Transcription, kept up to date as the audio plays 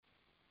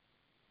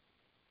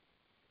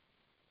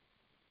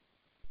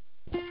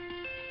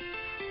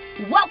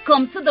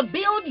Welcome to the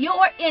Build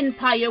Your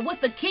Empire with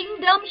the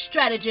Kingdom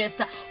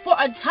Strategist for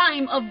a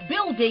time of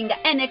building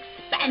and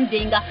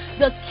expanding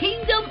the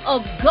kingdom of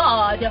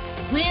God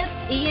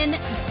within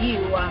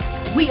you.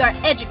 We are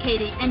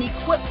educating and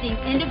equipping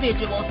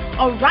individuals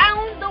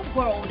around the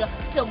world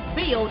to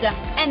build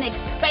and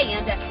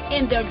expand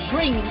in their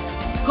dreams,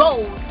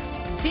 goals,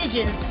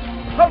 visions,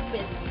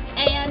 purpose,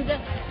 and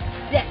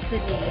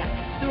destiny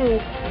through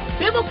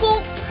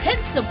biblical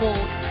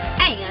principles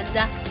and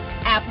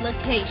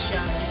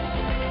application.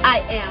 I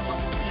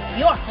am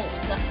your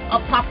host,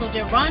 Apostle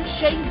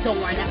Deronche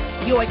Zorn,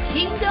 your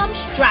kingdom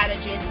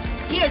strategist,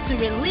 here to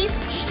release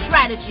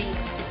strategy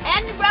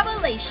and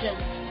revelation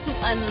to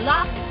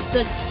unlock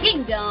the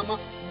kingdom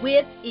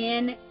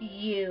within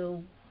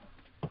you.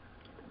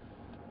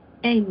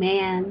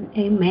 Amen,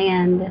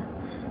 amen,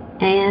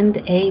 and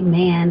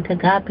amen. To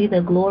God be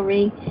the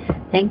glory.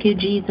 Thank you,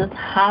 Jesus.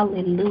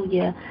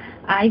 Hallelujah.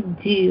 I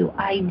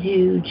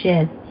do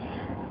just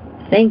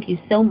thank you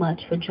so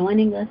much for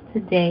joining us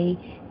today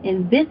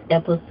in this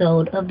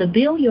episode of the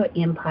Build Your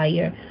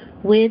Empire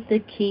with the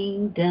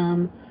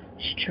Kingdom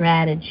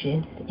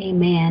Strategist.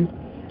 Amen.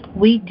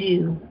 We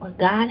do.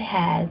 God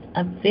has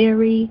a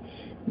very,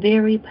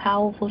 very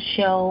powerful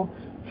show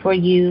for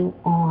you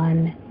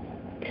on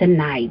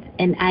tonight.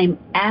 And I'm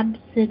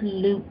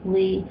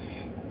absolutely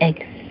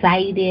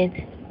excited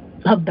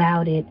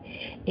about it.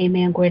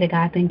 Amen. Glory to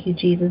God. Thank you,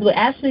 Jesus. We're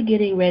actually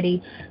getting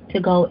ready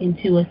to go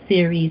into a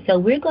series. So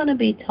we're going to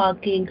be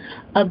talking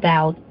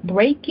about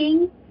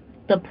breaking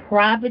the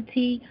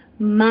poverty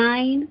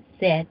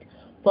mindset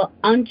for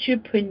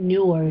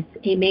entrepreneurs.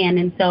 Amen.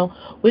 And so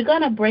we're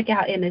going to break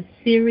out in a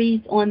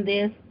series on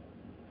this.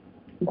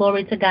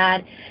 Glory to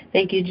God.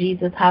 Thank you,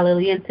 Jesus.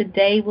 Hallelujah. And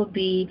today will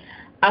be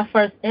our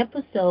first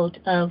episode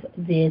of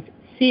this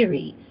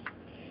series.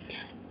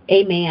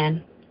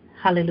 Amen.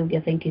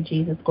 Hallelujah. Thank you,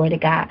 Jesus. Glory to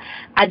God.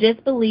 I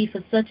just believe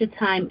for such a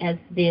time as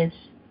this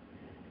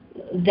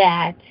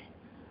that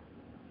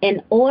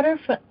in order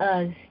for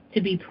us to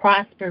be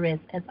prosperous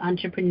as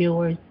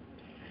entrepreneurs,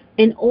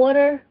 in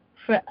order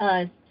for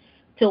us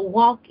to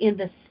walk in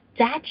the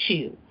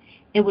statue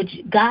in which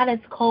God has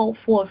called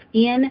forth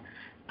in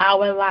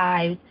our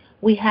lives,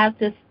 we have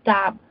to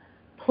stop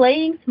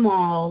playing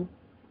small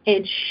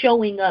and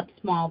showing up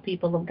small,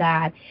 people of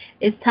God.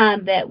 It's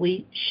time that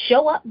we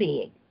show up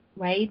big,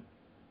 right?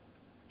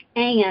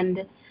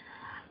 And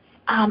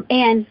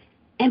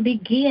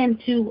begin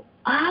to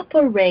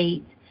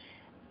operate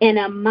in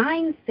a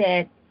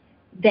mindset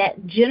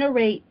that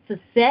generates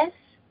success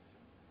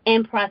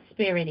and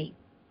prosperity,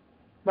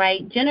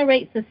 right?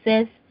 Generate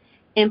success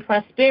and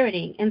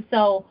prosperity. And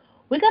so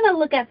we're going to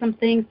look at some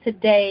things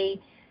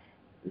today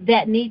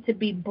that need to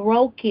be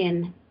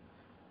broken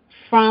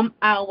from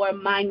our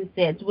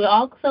mindsets. We're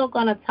also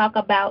going to talk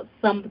about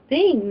some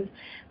things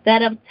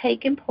that have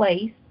taken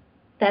place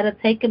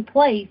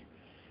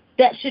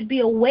that should be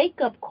a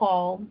wake-up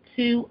call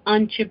to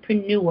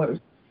entrepreneurs.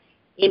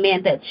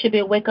 Amen. That should be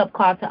a wake-up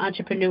call to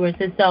entrepreneurs.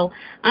 And so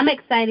I'm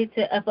excited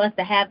for us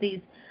to have these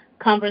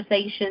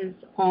conversations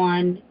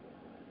on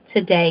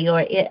today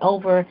or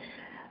over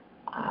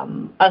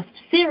a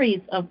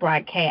series of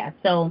broadcasts.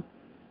 So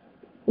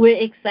we're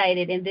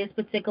excited. In this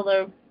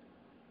particular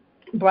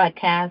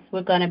broadcast,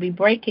 we're going to be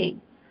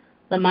breaking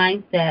the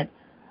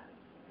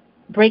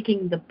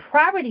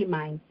poverty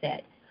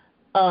mindset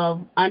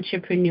of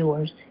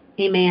entrepreneurs.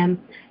 Amen.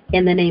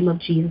 In the name of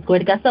Jesus. Glory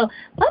to God. So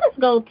let us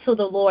go to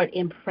the Lord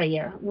in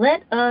prayer.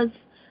 Let us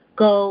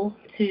go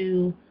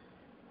to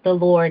the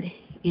Lord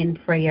in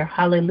prayer.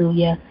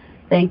 Hallelujah.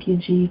 Thank you,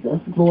 Jesus.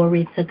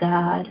 Glory to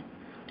God.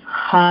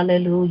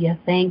 Hallelujah.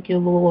 Thank you,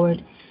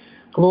 Lord.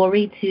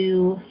 Glory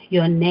to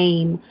your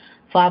name.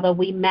 Father,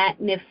 we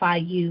magnify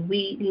you.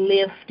 We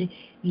lift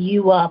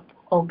you up,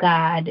 oh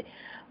God.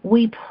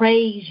 We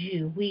praise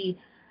you. We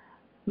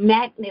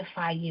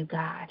magnify you,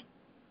 God.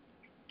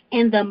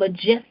 In the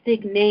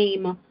majestic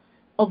name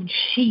of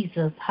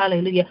Jesus.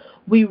 Hallelujah.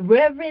 We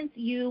reverence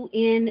you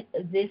in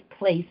this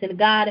place. And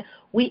God,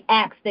 we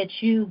ask that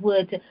you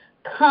would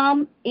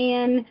come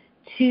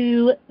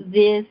into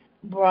this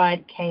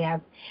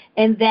broadcast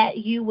and that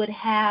you would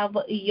have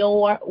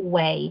your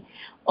way,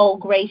 oh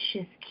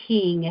gracious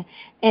King.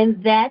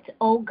 And that,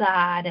 oh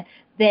God,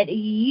 that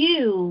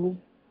you,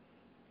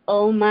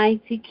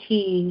 Almighty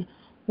King,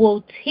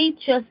 will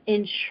teach us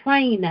and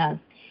train us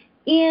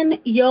in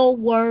your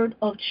word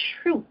of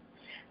truth,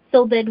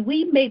 so that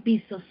we may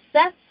be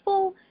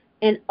successful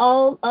in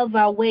all of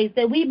our ways,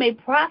 that we may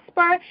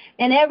prosper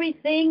in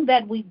everything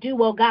that we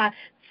do, oh God,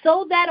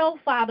 so that, oh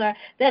Father,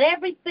 that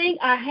everything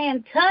our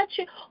hand touch,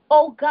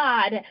 oh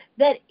God,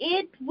 that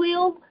it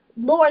will,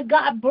 Lord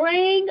God,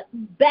 bring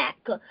back,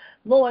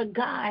 Lord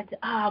God,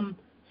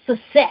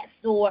 success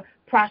or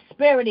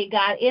prosperity,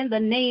 God, in the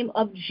name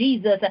of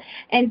Jesus.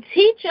 And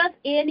teach us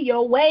in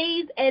your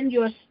ways and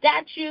your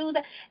statutes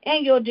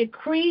and your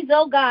decrees,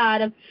 oh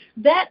God,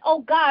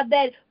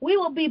 that we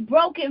will be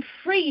broken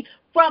free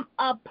from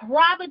a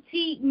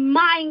poverty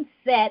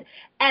mindset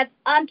as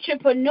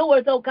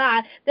entrepreneurs, oh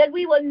God, that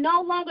we will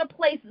no longer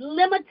place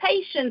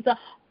limitations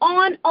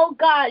on, oh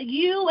God,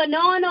 you and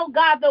on, oh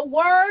God, the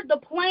word, the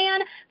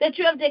plan that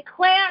you have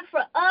declared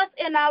for us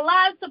in our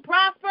lives to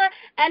prosper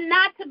and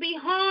not to be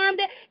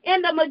harmed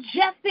in the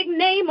majestic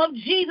name of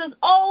Jesus.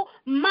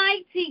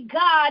 Almighty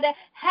God,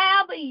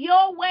 have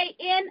your way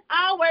in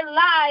our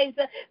lives,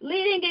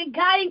 leading and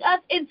guiding us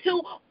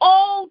into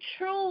all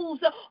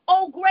truths,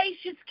 oh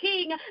gracious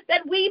King,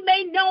 that we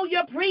may know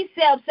your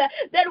precepts,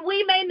 that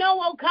we may know,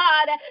 oh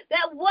God,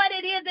 that what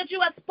it is that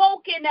you have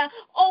spoken,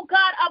 oh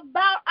God,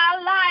 about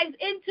our lives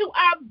into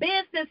our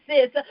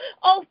businesses,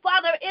 oh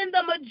Father, in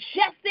the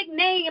majestic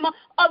name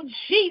of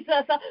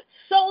Jesus,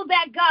 so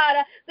that,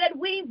 God, that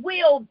we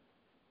will,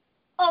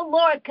 oh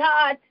Lord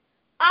God,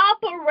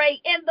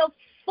 operate in the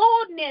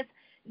fullness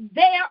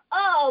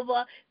thereof,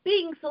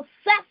 being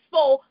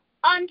successful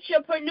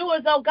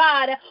entrepreneurs, oh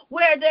God,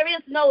 where there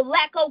is no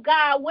lack, oh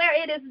God, where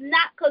it is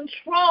not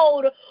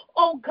controlled,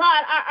 oh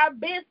God, our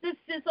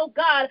businesses, oh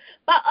God,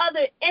 by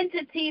other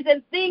entities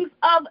and things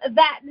of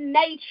that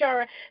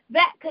nature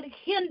that could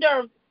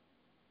hinder,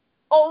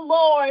 oh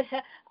Lord,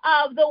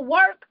 the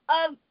work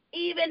of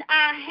even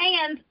our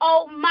hands.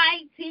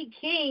 Almighty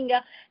King,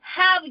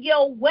 have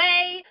your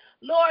way,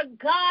 Lord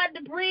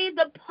God. Breathe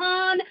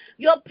upon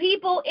your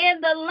people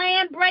in the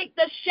land. Break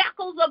the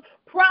shackles of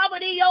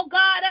poverty, oh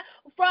God,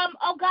 from,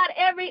 oh God,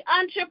 every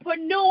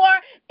entrepreneur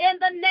in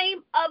the name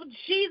of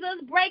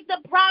Jesus. Break the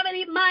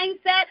poverty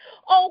mindset,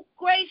 oh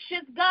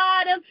gracious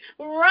God,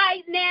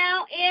 right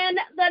now in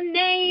the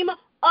name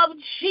of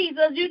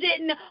Jesus. You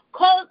didn't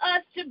call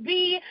us to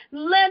be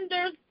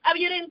lenders.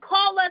 You didn't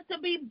call us to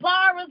be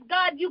borrowers,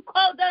 God. You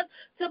called us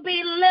to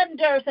be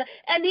lenders.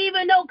 And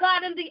even, oh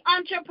God, in the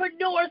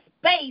entrepreneur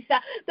space,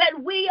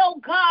 that we,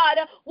 oh God,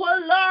 will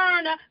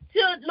learn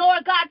to,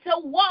 Lord God,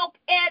 to walk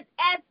as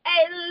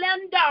a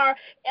lender,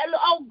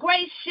 oh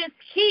gracious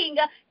King,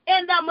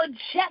 in the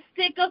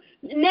majestic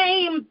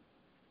name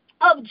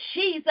of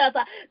Jesus,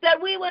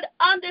 that we would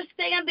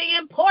understand the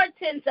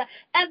importance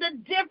and the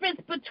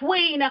difference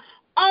between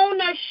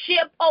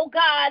ownership, oh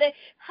God,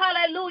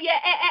 hallelujah,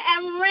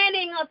 and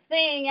renting a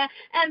thing,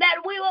 and that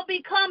we will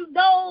become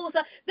those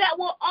that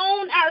will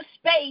own our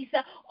space,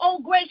 oh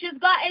gracious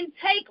God, and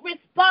take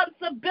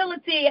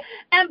responsibility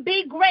and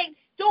be great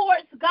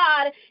stewards,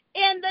 God,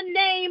 in the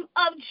name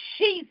of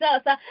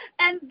Jesus.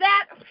 And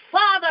that,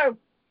 Father,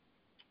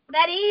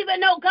 that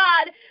even, oh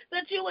God,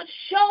 that you would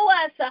show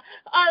us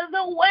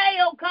the way,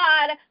 oh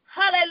God,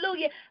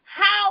 hallelujah,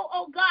 how,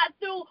 oh God,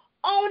 through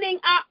owning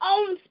our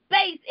own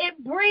space,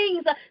 it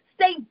brings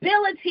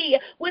stability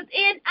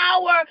within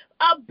our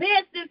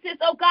businesses,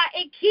 oh God.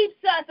 It keeps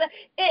us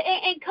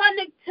in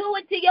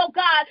connectivity, oh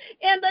God,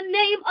 in the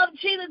name of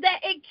Jesus, that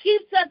it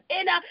keeps us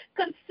in a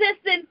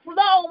consistent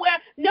flow where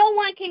no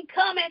one can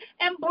come in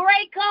and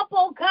break up,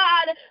 oh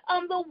God,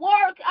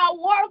 our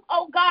work,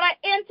 oh God, or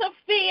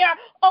interfere,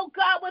 oh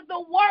God, with the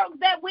work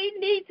that we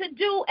need to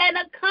do and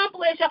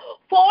accomplish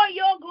for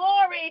your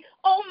glory,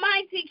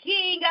 Almighty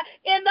King,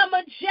 in the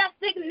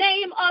majestic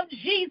name of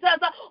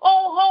Jesus.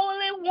 Oh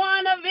Holy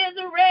One of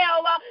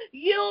Israel,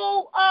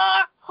 you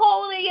are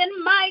holy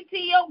and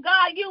mighty, oh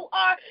God. You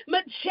are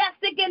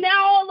majestic in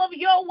all of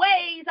your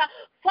ways.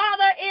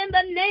 Father, in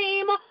the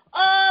name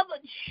of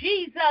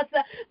Jesus,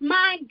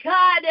 my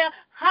God,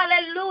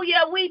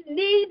 hallelujah, we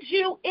need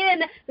you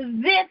in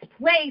this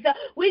place.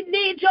 We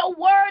need your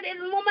word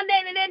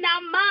illuminated in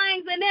our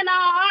minds and in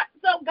our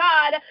hearts, oh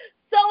God,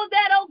 so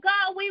that, oh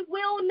God, we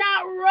will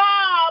not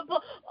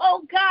rob,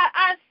 oh God,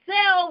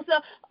 ourselves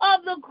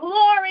of the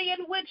glory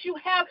in which you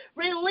have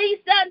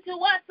released unto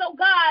us, oh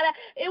God.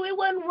 And we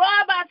wouldn't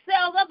rob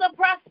ourselves of the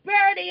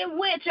prosperity in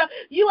which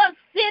you have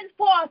sent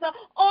forth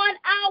on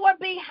our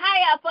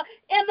behalf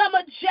in the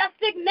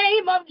majestic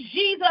name of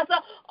Jesus.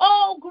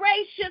 Oh,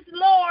 gracious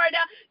Lord,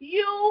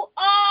 you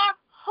are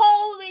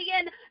holy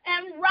and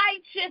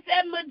righteous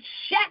and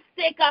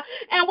majestic.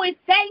 And we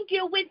thank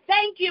you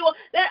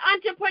that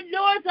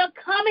entrepreneurs are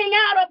coming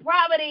out of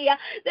poverty.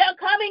 They're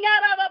coming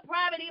out of a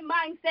poverty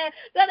mindset.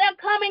 That they're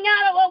coming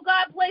out of, oh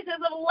God, places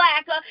of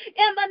lack.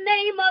 In the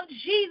name of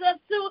Jesus,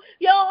 to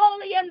your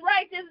holy and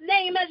righteous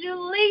name, as you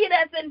lead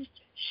us and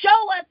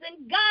show us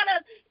and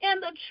guide us in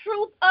the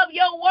truth of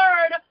your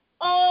word,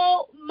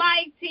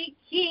 Almighty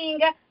King,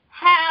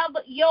 have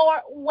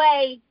your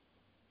way.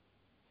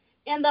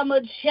 In the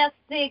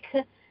majestic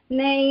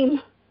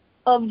name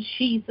of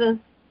Jesus,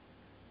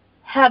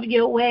 have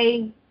your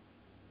way.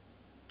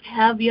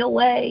 Have your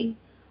way.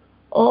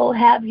 Oh,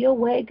 have your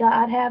way,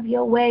 God. Have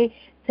your way.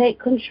 Take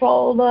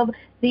control of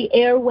the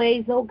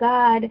airways, oh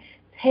God.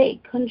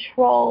 Take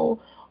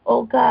control,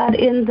 oh God,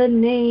 in the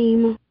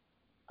name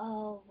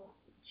of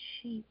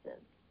Jesus.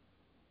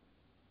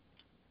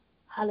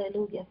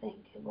 Hallelujah.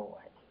 Thank you, Lord.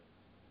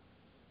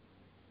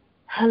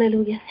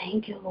 Hallelujah.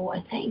 Thank you,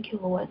 Lord. Thank you,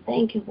 Lord.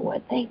 Thank you,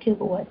 Lord. Thank you,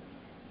 Lord.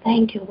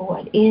 Thank you,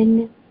 Lord.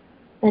 In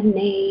the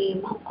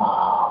name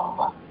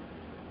of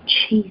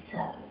Jesus.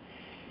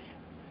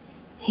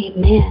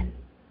 Amen.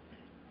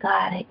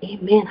 God,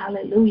 amen.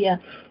 Hallelujah.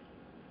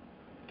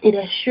 It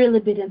has surely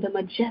been in the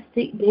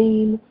majestic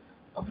name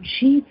of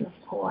Jesus,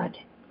 Lord,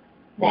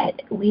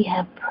 that we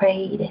have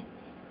prayed.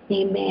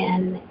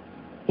 Amen,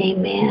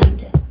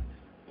 amen,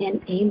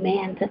 and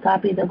amen. To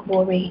God be the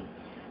glory.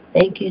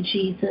 Thank you,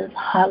 Jesus.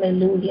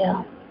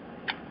 Hallelujah.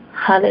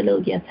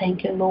 Hallelujah.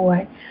 Thank you,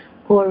 Lord.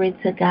 Glory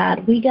to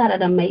God. We got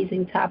an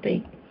amazing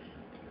topic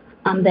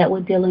that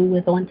we're dealing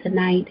with on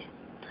tonight.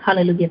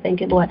 Hallelujah.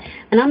 Thank you, Lord.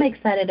 And I'm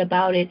excited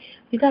about it.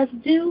 You guys,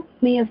 do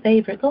me a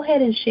favor. Go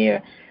ahead and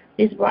share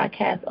this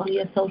broadcast on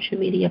your social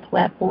media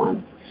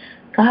platforms.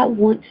 God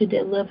wants to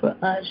deliver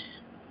us,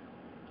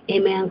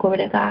 amen, glory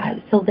to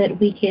God, so that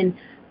we can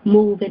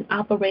move and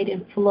operate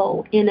and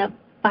flow in a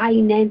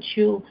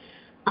financial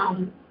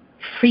um,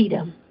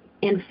 freedom.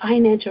 In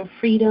financial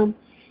freedom,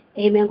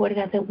 amen, glory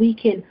to God, that we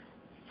can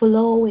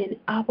flow and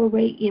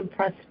operate in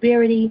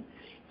prosperity.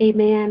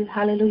 Amen.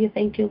 Hallelujah.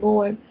 Thank you,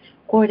 Lord.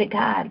 Glory to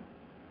God.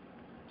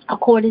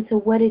 According to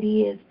what it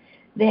is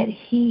that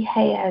He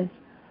has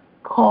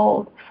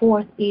called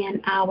forth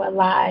in our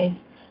lives,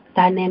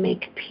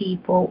 dynamic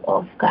people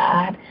of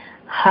God.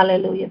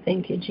 Hallelujah.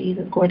 Thank you,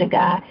 Jesus. Glory to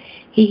God.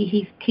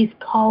 He's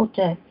called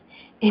us,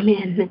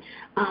 amen,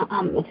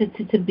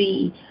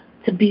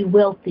 to be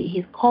wealthy.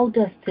 He's called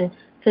us to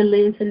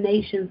lend to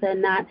nations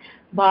and not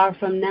borrow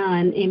from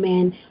none.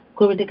 Amen.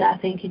 Glory to God.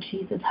 Thank you,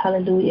 Jesus.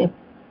 Hallelujah.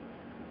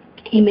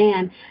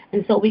 Amen.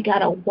 And so we got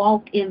to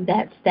walk in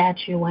that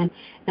stature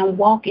and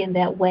walk in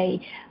that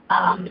way.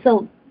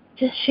 So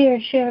just share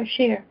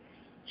the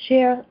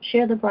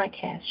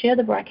broadcast. Share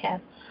the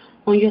broadcast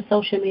on your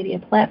social media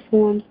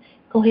platforms.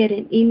 Go ahead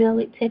and email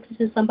it, text it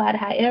to somebody,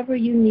 however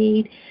you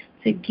need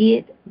to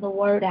get the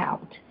word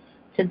out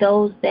to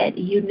those that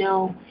you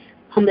know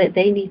that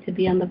they need to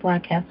be on the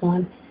broadcast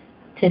on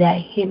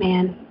today.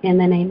 Amen. In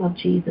the name of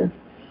Jesus.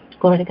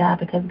 Glory to God,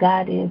 because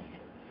God is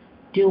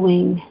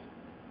doing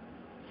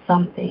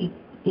something,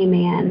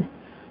 amen,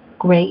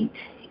 great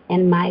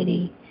and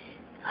mighty,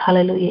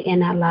 hallelujah,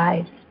 in our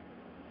lives.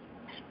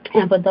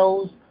 And for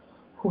those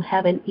who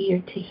have an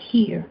ear to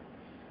hear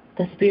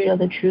the Spirit of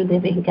the true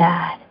living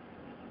God,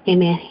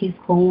 amen, He's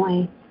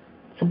going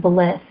to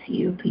bless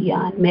you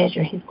beyond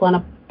measure. He's going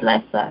to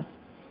bless us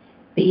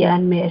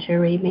beyond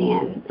measure,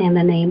 amen, in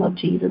the name of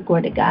Jesus,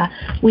 glory to God.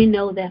 We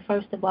know that,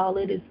 first of all,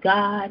 it is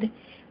God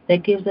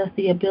that gives us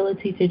the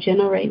ability to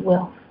generate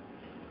wealth.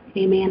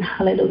 Amen.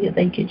 Hallelujah.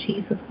 Thank you,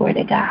 Jesus. Glory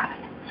to God.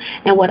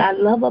 And what I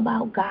love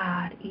about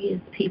God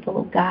is, people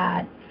of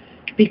God,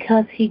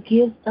 because He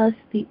gives us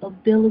the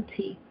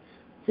ability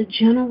to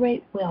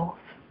generate wealth.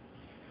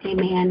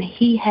 Amen.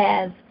 He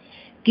has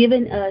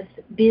given us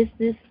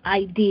business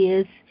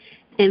ideas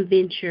and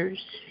ventures.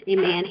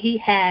 Amen. He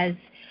has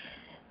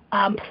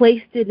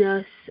placed in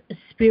us a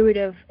spirit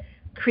of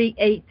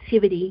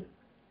creativity.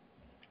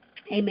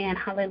 Amen.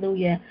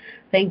 Hallelujah.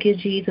 Thank you,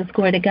 Jesus.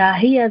 Glory to God.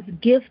 He has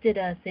gifted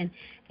us and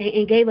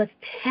gave us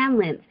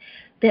talents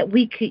that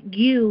we could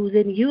use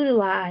and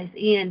utilize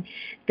in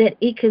that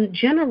it can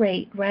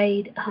generate,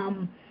 right,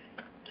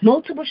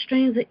 multiple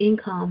streams of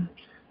income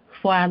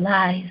for our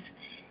lives.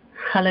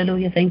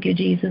 Hallelujah. Thank you,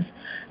 Jesus.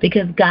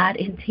 Because God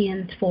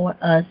intends for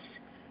us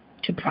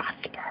to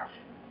prosper.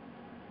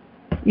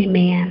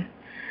 Amen.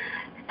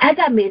 As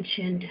I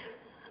mentioned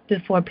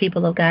before,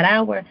 people of God,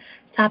 our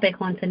topic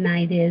on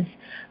tonight is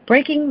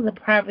breaking the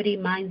poverty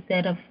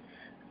mindset of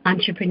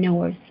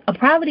entrepreneurs. A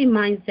poverty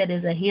mindset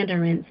is a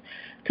hindrance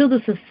to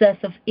the success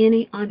of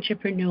any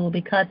entrepreneur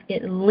because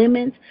it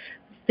limits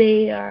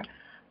their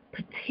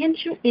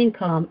potential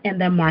income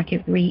and their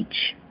market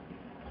reach.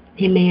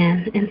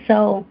 Amen. And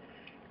so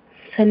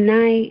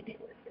tonight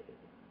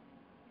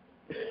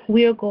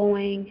we're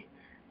going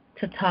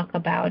to talk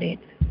about it.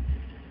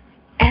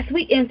 As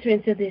we enter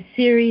into this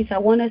series, I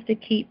want us to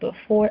keep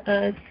before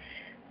us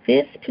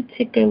this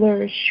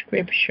particular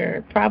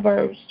scripture,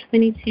 Proverbs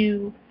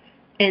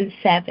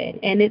 22:7,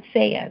 and it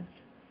says,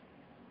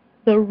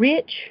 "The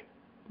rich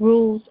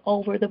rules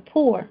over the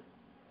poor.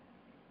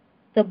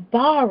 The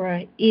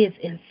borrower is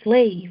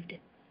enslaved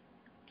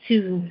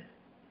to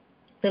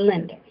the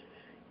lender."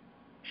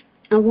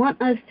 I want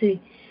us to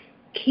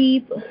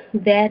keep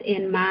that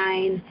in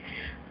mind,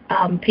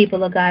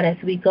 people of God, as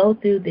we go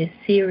through this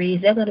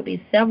series. There are going to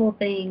be several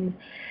things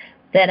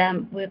that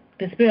with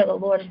the Spirit of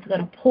the Lord is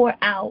going to pour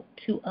out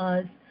to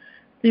us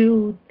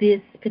through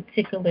this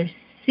particular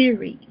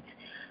series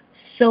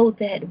so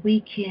that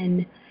we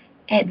can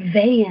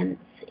advance,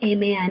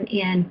 amen,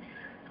 in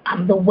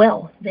the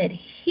wealth that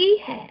He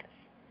has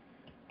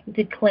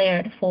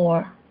declared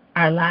for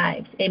our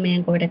lives.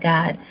 Amen. Glory to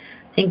God.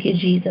 Thank you,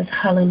 Jesus.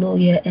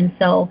 Hallelujah. And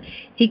so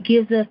He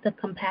gives us the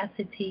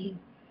capacity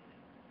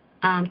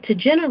to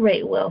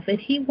generate wealth, and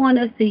He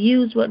wants us to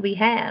use what we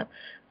have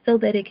so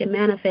that it can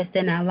manifest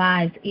in our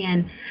lives.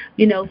 And,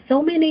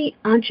 so many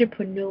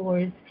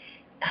entrepreneurs,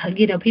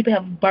 people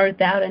have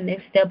birthed out and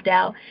they've stepped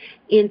out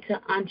into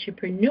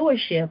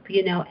entrepreneurship,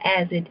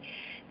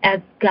 as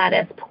God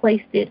has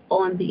placed it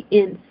on the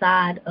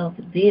inside of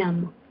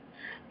them.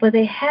 But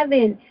they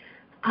haven't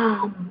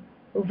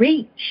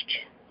reached,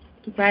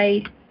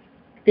 right,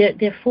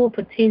 their full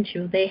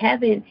potential. They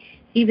haven't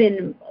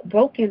even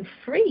broken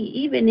free,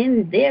 even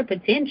in their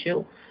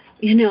potential,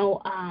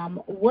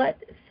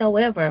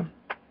 whatsoever.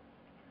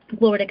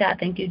 Glory to God.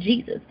 Thank you,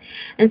 Jesus.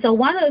 And so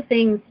one of the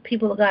things,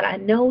 people of God, I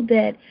know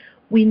that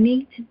we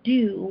need to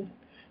do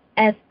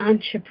as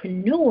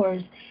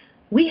entrepreneurs,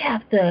 we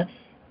have to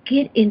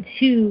get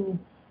into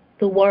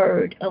the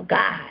Word of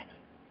God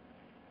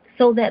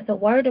so that the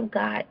Word of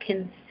God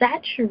can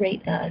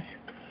saturate us,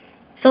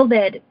 so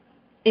that,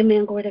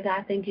 amen, glory to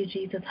God, thank you,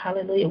 Jesus,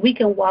 hallelujah, we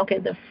can walk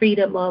in the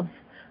freedom of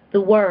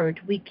the Word.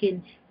 We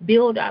can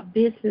build our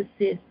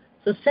businesses,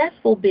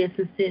 successful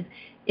businesses,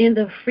 in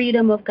the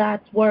freedom of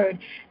God's Word.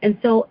 And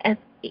so,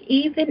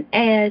 even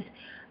as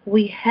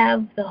we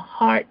have the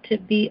heart to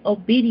be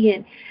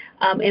obedient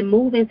and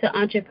move into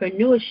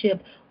entrepreneurship,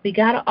 we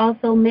got to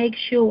also make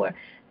sure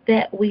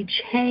that we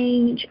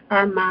change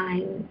our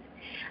minds.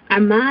 Our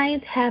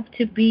minds have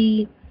to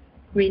be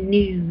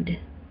renewed.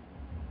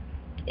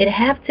 It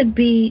has to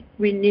be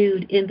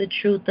renewed in the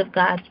truth of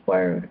God's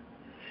Word.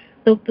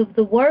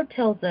 The Word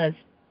tells us,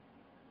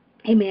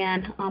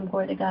 amen,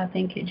 glory to God,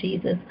 thank you,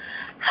 Jesus,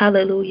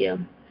 hallelujah.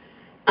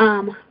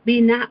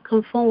 Be not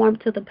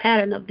conformed to the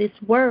pattern of this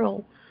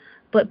world,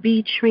 but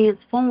be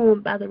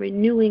transformed by the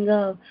renewing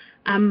of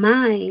our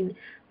mind,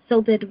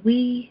 so that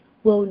we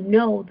will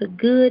know the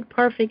good,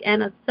 perfect,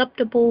 and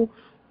acceptable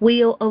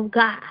will of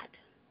God.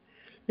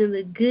 And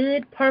the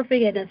good,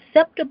 perfect, and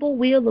acceptable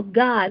will of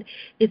God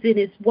is in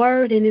His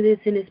Word, and it is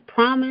in His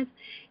promise.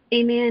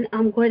 Amen.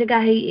 Glory to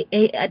God.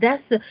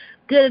 That's the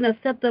good and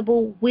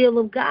acceptable will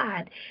of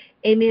God.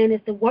 Amen.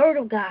 It's the Word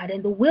of God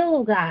and the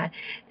will of God.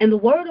 And the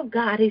Word of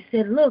God, He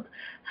said, look,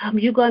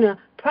 you're going to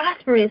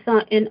prosper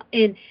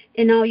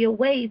in all your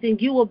ways,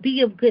 and you will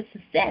be of good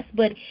success.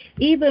 But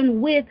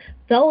even with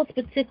those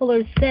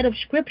particular set of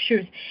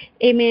scriptures,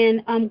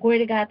 amen, glory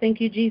to God,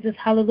 thank you, Jesus,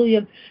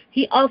 hallelujah,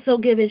 He also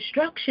gave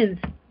instructions.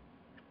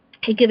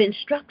 He give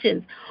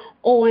instructions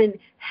on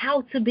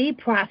how to be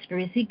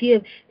prosperous. He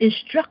give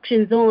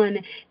instructions on,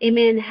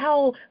 amen,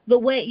 how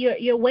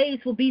your ways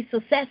will be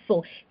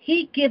successful.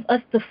 He give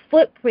us the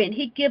footprint.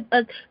 He give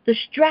us the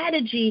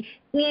strategy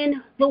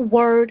in the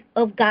Word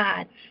of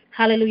God.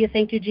 Hallelujah.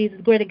 Thank you, Jesus.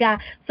 Glory to God.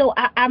 So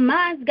our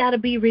minds got to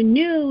be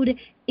renewed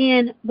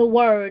in the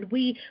Word.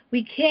 We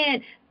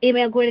can't,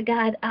 amen, glory to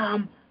God,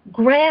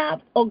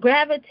 grab or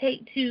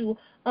gravitate to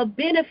a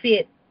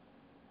benefit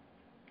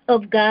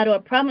of God or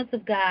a promise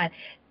of God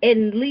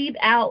and leave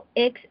out,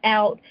 X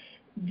out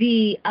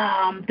the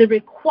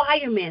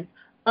requirements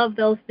of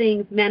those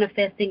things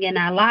manifesting in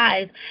our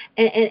lives.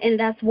 And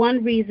that's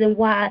one reason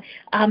why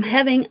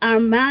having our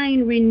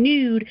mind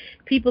renewed,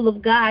 people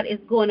of God, is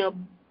going to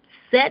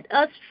set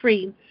us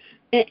free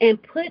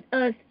and put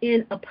us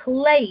in a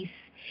place,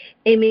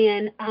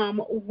 amen,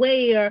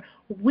 where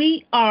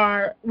we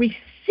are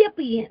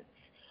recipients.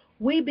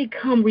 We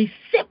become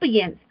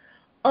recipients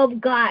of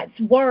God's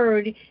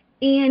Word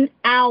in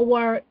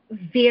our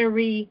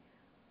very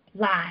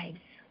lives.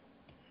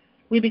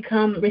 We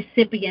become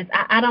recipients.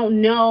 I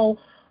don't know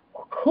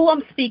who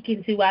I'm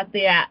speaking to out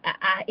there.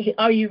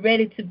 Are you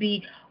ready to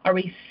be a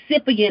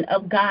recipient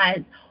of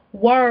God's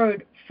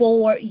Word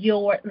for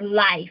your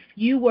life?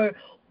 You were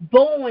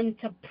born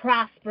to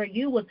prosper.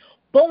 You was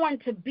born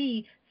to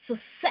be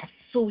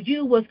successful.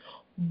 You was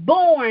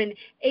born,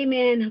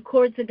 amen,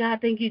 according to God,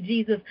 thank you,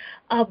 Jesus,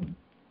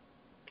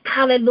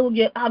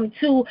 hallelujah,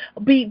 to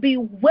be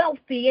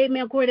wealthy,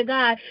 amen, glory to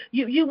God.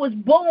 You was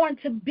born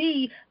to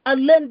be a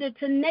lender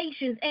to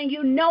nations, and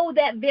you know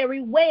that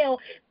very well.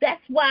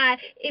 That's why,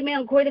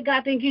 amen, glory to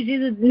God, thank you,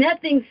 Jesus,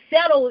 nothing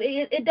settled.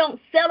 It don't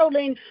settle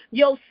in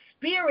your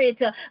spirit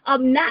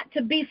not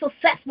to be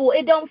successful.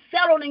 It don't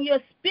settle in your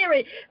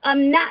spirit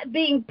not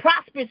being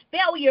prosperous.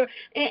 Failure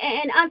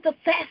and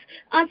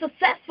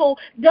unsuccessful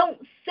don't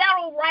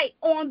settle right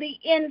on the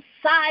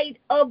inside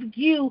of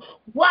you.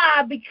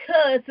 Why?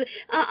 Because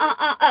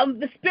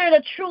the spirit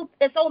of truth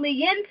that's on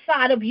the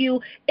inside of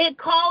you, it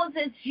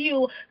causes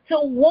you to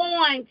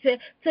want, to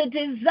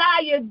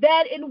desire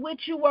that in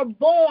which you were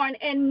born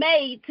and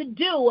made to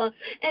do.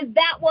 And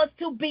that was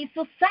to be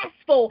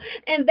successful.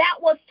 And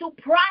that was to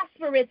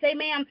prosperous.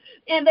 Amen.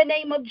 In the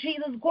name of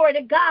Jesus, glory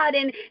to God.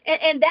 And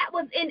that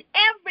was in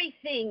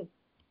everything.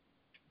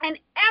 And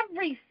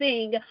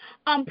everything,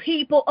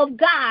 people of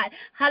God.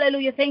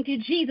 Hallelujah. Thank you,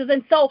 Jesus.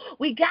 And so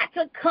we got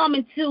to come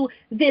into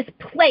this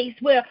place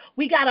where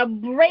we got to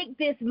break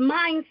this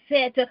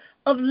mindset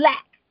of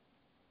lack.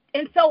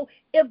 And so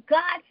if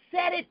God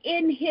said it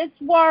in His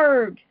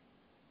Word,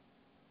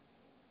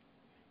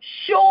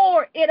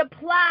 sure, it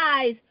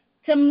applies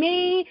to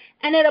me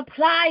and it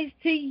applies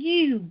to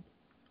you.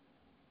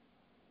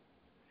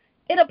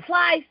 It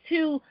applies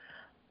to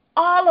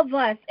all of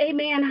us.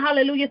 Amen.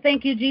 Hallelujah.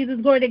 Thank you, Jesus.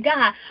 Glory to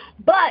God.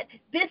 But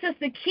this is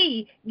the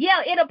key.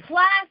 Yeah, it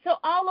applies to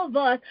all of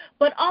us,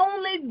 but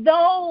only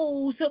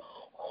those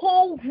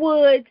who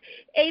would,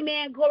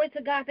 amen, glory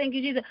to God, thank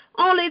you, Jesus,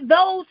 only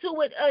those who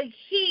would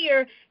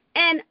adhere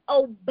and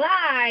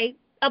abide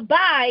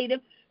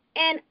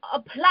and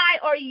apply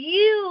or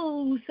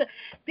use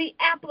the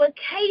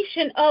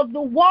application of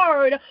the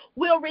word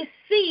will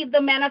receive the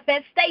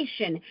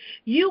manifestation.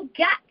 You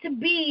got to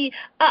be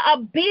a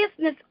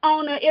business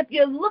owner if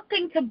you're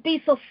looking to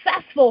be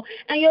successful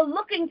and you're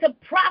looking to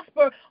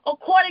prosper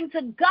according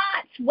to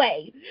God's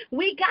way.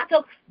 We got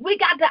to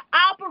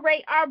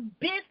operate our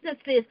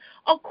businesses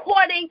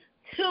according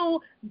to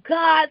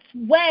God's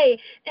way.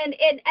 And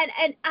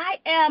I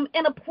am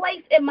in a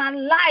place in my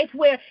life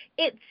where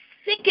it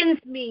sickens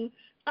me,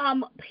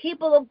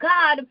 people of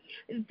God,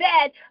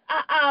 that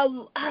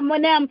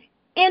when I'm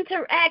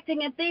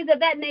interacting and things of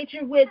that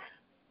nature with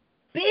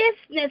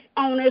business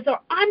owners or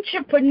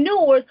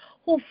entrepreneurs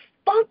who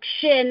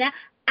function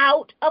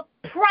out of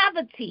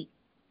poverty,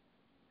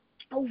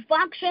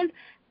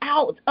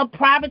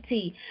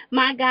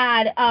 my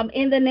God,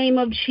 in the name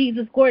of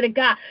Jesus, glory to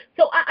God.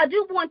 So I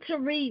do want to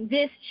read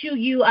this to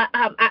you.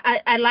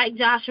 I like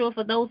Joshua,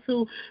 for those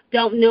who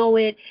don't know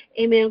it.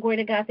 Amen, glory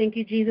to God. Thank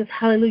you, Jesus,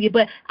 hallelujah.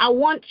 But I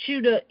want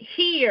you to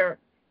hear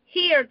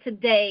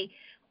today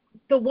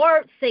the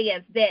word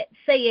says that,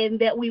 saying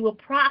that we will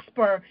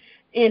prosper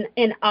in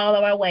all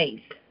of our ways.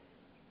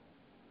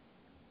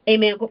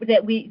 Amen,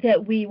 that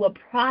we will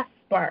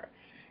prosper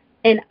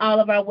in all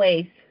of our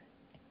ways.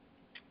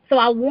 So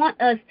I want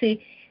us to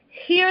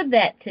hear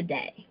that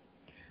today,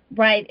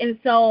 right? And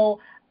so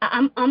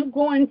I'm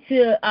going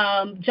to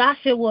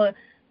Joshua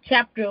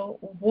chapter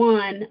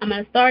 1. I'm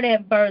going to start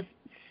at verse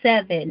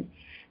 7,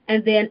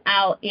 and then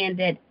I'll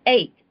end at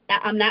 8.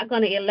 I'm not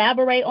going to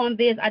elaborate on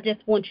this. I just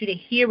want you to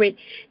hear it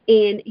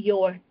in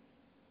your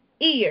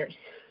ears.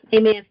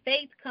 Amen.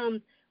 Faith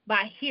comes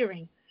by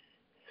hearing.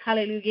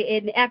 Hallelujah.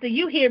 And after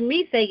you hear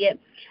me say it,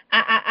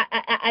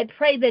 I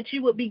pray that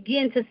you would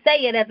begin to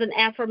say it as an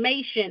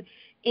affirmation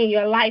in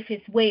your life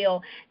as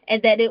well, and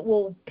that it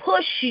will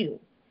push you.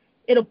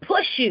 It'll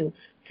push you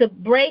to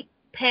break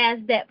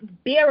past that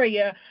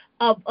barrier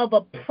of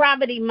a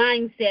poverty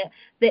mindset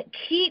that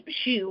keeps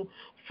you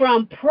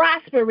from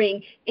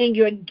prospering in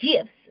your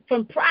gifts,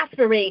 from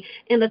prospering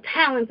in the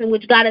talents in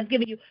which God has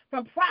given you,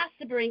 from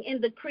prospering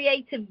in the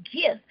creative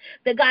gifts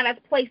that God has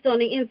placed on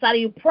the inside of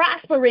you,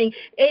 prospering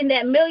in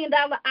that $1 million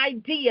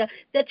idea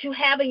that you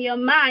have in your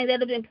mind, that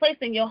has been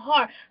placed in your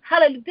heart.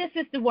 Hallelujah. This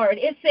is the word.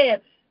 It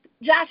said,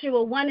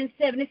 Joshua 1:7,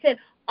 it said,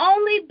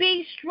 only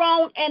be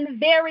strong and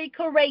very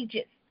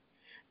courageous,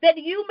 that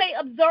you may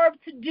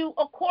observe to do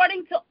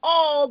according to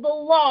all the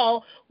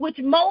law which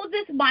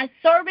Moses my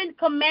servant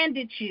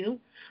commanded you.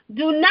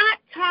 Do not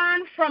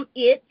turn from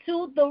it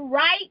to the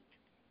right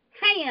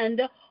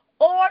hand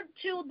or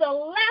to the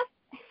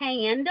left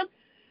hand,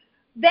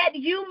 that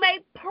you may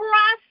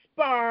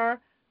prosper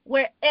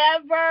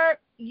wherever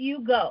you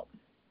go.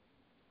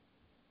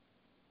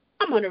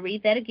 I'm going to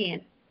read that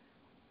again.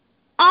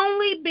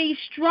 Only be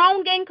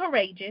strong and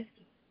courageous,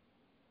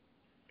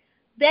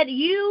 that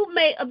you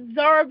may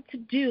observe to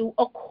do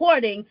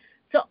according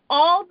to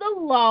all the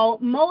law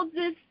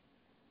Moses,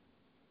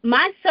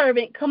 my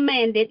servant,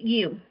 commanded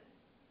you.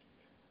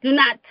 Do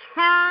not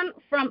turn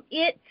from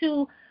it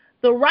to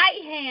the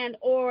right hand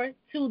or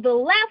to the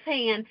left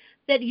hand,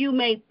 that you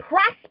may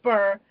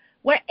prosper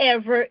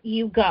wherever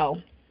you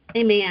go.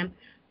 Amen.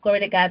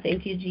 Glory to God.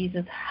 Thank you,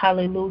 Jesus.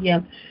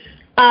 Hallelujah.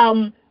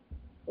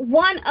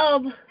 One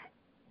of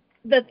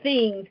the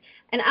things,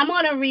 and I'm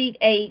going to read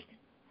 8,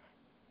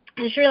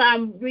 and surely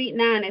I'm read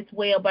 9 as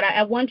well, but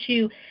I want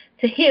you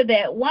to hear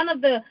that. One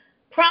of the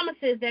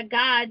promises that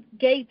God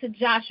gave to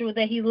Joshua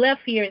that he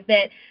left here is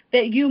that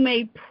you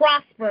may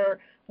prosper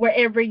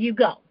wherever you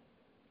go.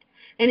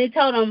 And he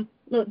told him,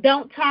 look,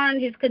 don't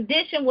turn. His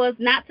condition was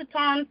not to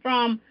turn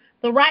from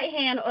the right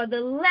hand or the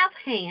left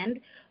hand,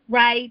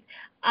 right?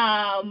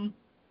 And,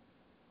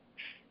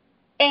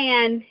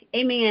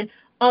 amen,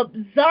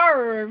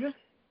 observe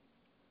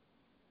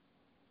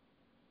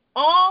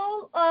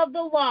all of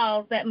the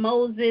laws that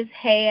Moses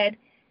had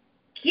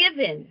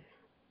given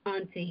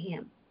unto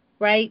him,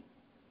 right?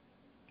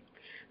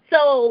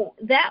 So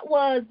that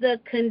was the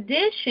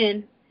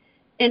condition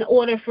in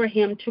order for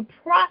him to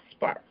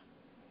prosper.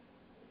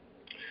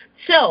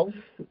 So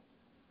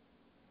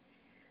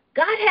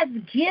God has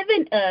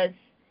given us,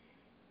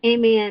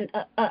 amen,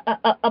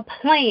 a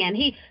plan.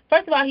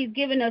 First of all, he's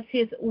given us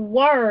his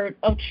word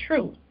of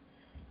truth,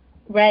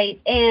 right?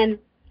 And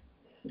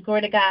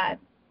glory to God.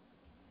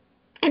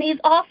 And he's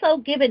also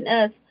given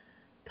us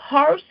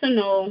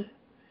personal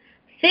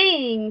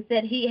things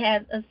that he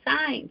has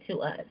assigned to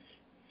us.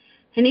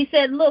 And he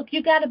said, look,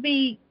 you got to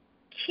be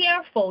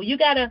careful. You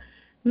got to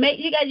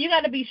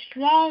be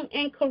strong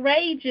and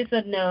courageous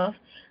enough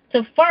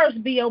to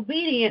first be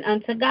obedient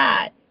unto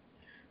God,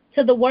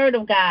 to the word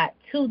of God,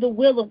 to the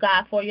will of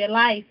God for your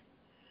life.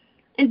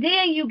 And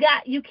then you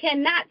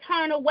cannot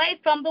turn away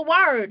from the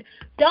word.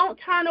 Don't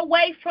turn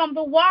away from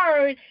the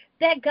word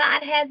that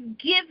God has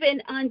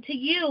given unto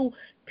you,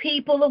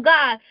 people of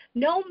God.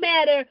 No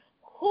matter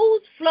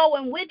who's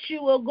flowing with you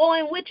or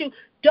going with you,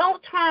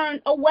 don't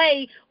turn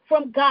away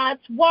from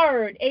God's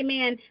word.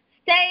 Amen.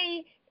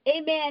 Stay,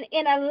 amen,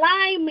 in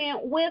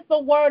alignment with the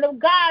word of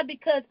God,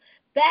 because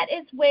That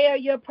is where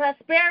your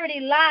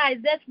prosperity lies.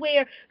 That's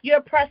where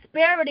your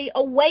prosperity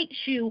awaits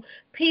you,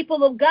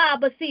 people of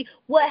God. But see,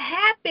 what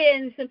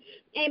happens,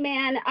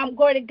 amen,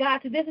 glory to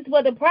God. So this is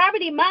what the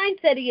poverty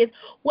mindset is.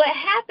 What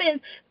happens,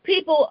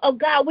 people of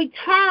God, we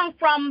turn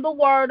from the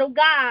word of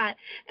God.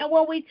 And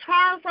when we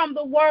turn from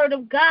the word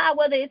of God,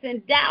 whether it's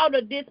in doubt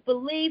or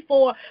disbelief,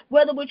 or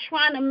whether we're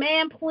trying to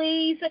man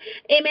please,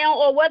 amen,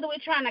 or whether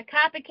we're trying to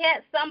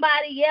copycat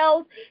somebody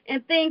else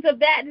and things of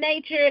that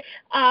nature,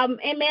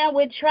 amen,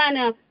 we're trying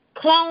to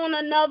clone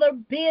another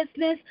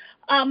business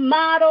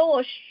model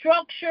or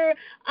structure.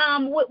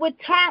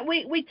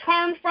 We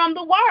turn from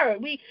the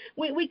word.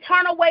 We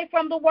turn away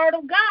from the word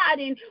of God.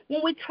 And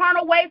when we turn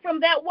away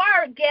from that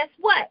word, guess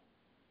what?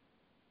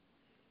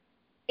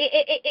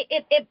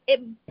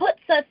 It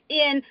puts us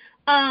in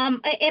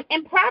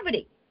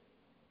poverty.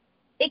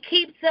 It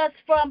keeps us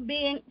from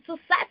being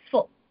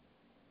successful.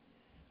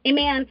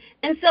 Amen.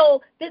 And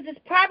so this is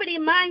poverty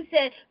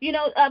mindset.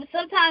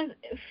 Sometimes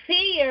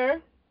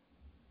fear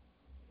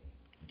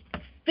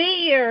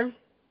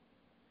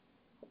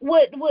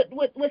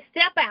would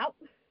step out.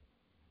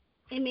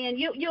 Amen.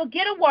 You'll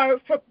get a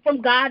word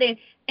from God,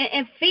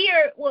 and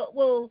fear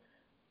will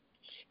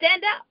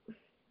stand up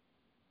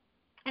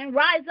and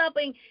rise up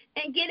and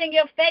get in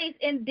your face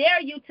and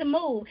dare you to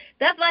move.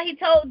 That's why he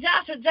told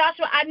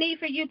Joshua, I need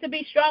for you to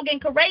be strong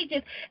and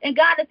courageous. And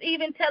God is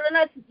even telling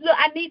us, look,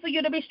 I need for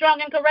you to be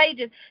strong and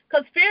courageous,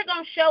 because fear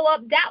going to show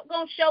up, doubt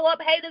going to show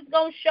up, haters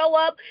going to show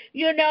up,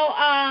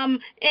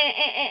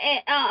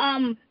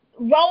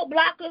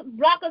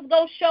 blockers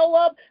going to show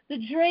up, the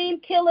dream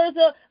killers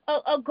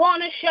are going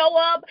to show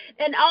up,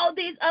 and all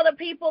these other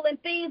people and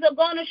things are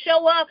going to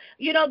show up.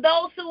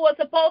 Those who are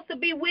supposed to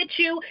be with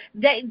you,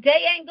 they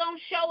ain't going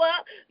to show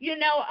up.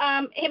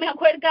 Amen,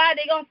 glory to God,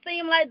 they going to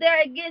seem like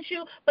they're against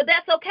you, but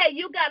that's okay.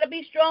 You got to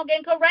be strong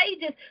and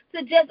courageous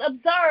to just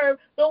observe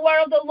the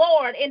word of the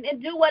Lord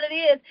and do what it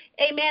is,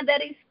 amen,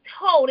 that he's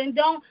told, and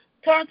don't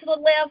turn to the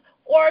left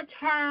or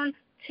turn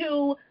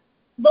to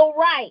the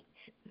right.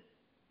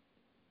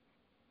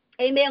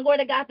 Amen. Glory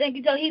to God. Thank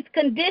you. So he's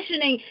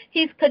conditioning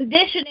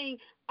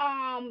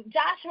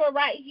Joshua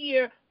right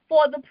here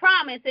for the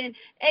promise. And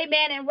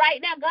amen. And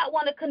right now, God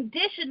wants to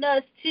condition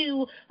us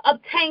to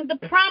obtain the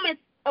promise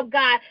of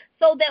God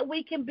so that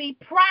we can be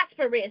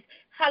prosperous.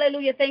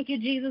 Hallelujah. Thank you,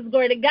 Jesus.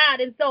 Glory to God.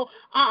 And so,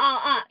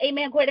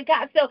 amen. Glory to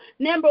God. So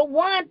number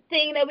one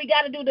thing that we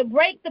got to do to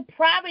break the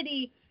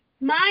poverty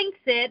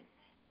mindset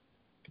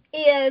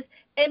is,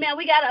 amen,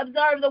 we got to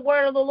observe the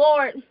word of the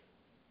Lord.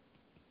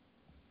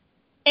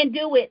 And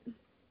do it.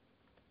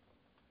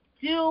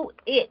 Do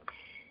it.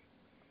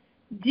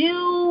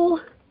 Do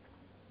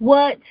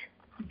what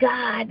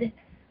God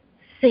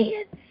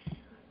says.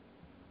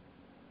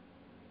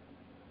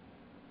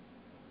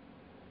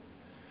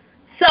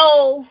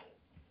 So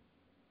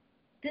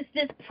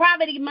this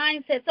poverty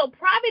mindset. So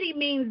poverty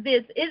means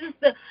this.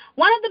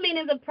 One of the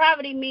meanings of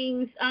poverty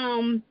means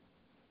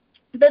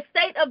the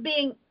state of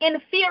being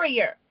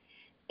inferior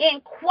in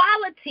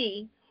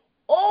quality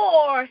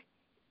or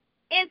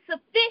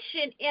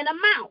insufficient in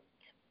amount.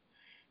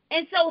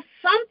 And so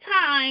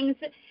sometimes,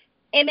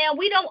 amen,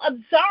 we don't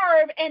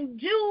observe and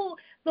do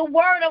the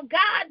word of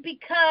God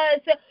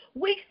because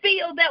we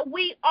feel that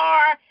we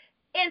are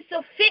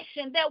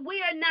insufficient, that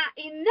we are not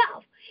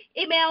enough.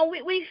 Amen.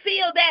 We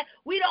feel that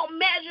we don't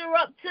measure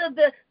up to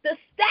the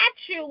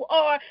stature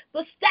or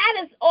the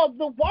status of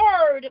the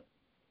word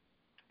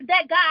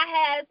that God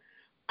has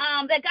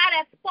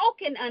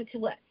spoken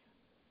unto us.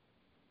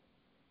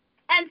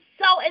 And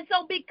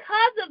so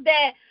because of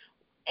that,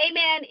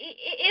 amen,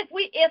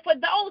 if for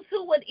those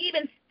who would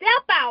even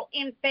step out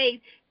in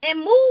faith and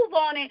move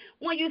on it,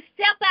 when you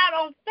step out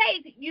on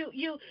faith, you're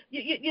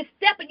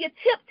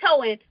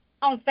tiptoeing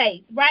on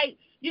faith, right?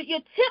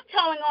 You're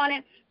tiptoeing on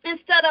it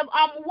instead of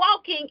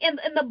walking in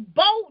the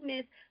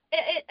boldness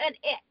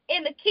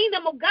in the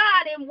kingdom of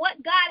God and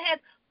what God has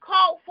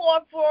called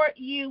for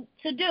you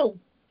to do.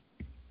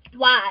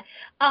 Why?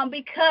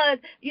 Because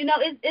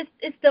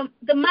it's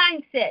the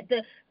mindset,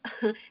 the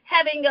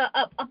having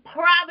a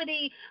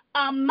poverty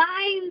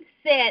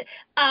mindset.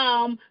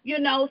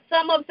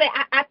 Some of them say,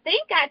 I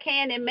think I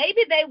can, and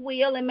maybe they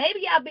will, and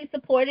maybe I'll be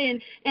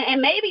supported,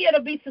 and maybe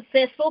it'll be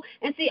successful.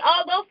 And see,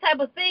 all those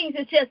type of things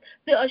is just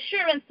the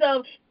assurance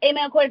of,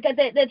 amen,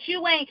 that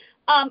you ain't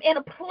in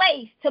a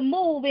place to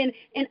move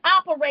and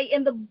operate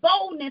in the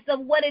boldness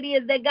of what it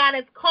is that God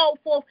has called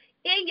for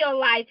in your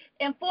life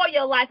and for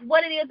your life,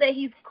 what it is that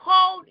he's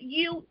called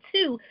you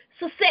to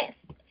success.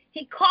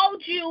 He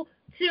called you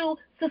to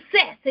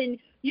success, and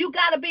you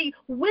got to be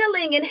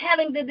willing and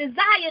having the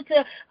desire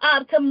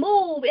to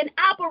move and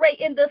operate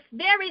in this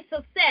very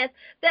success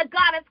that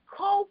God has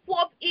called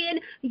forth in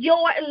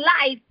your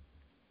life.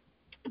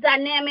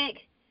 Dynamic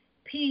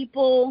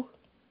people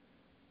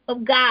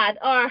of God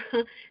are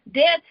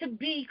dare to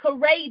be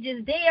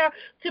courageous, dare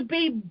to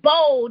be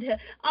bold,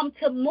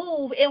 to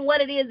move in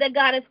what it is that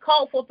God has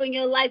called for in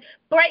your life.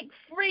 Break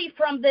free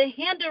from the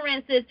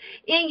hindrances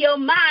in your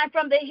mind,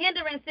 from the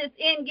hindrances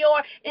in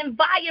your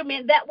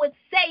environment that would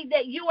say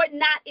that you are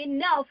not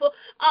enough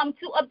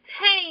to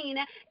obtain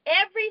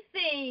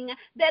everything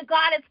that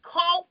God has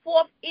called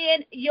forth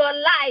in your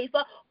life.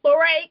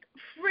 Break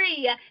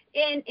free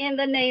in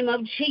the name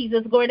of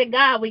Jesus. Glory to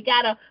God. We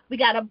gotta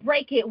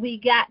break it. We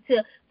got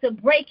to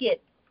break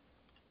it.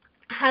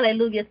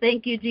 Hallelujah.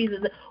 Thank you, Jesus.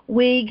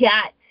 We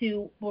got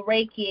to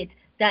break it,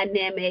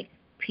 dynamic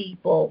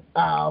people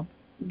of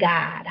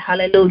God.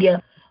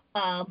 Hallelujah.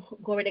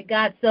 Glory to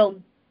God.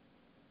 So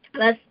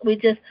we're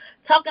just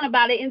talking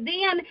about it. And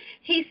then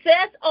he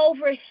says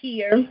over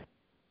here,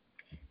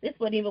 this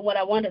wasn't even what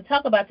I wanted to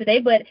talk about today,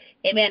 but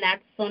amen, I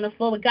just on the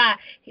floor with God.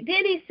 Then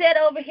he said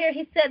over here,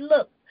 he said,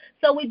 look,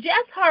 so we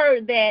just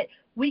heard that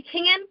we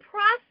can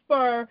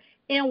prosper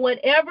in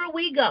whatever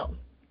we go,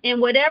 in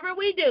whatever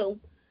we do.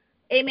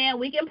 Amen.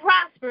 We can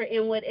prosper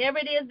in whatever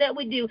it is that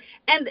we do.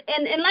 And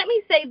let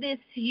me say this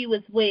to you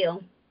as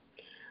well.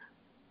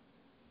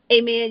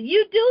 Amen.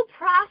 You do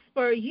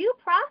prosper. You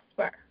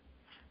prosper.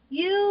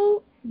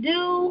 You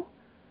do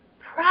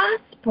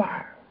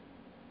prosper.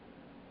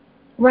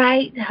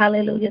 Right?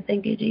 Hallelujah.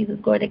 Thank you, Jesus.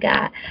 Glory to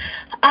God.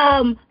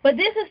 But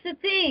this is the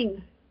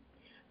thing.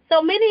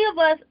 So many of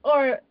us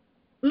are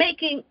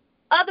making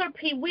other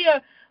people,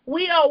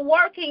 we are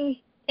working,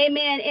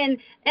 amen, and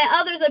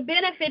others are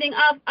benefiting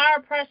off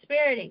our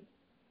prosperity.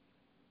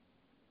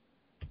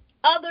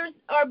 Others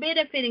are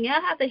benefiting.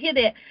 I have to hear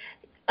that.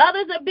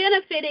 Others are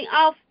benefiting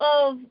off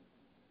of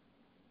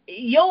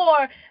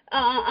your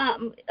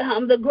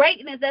the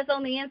greatness that's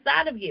on the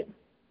inside of you.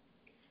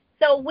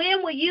 So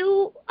when will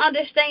you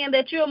understand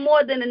that you're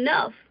more than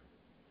enough,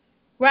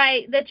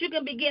 right? That you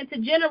can begin to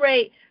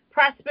generate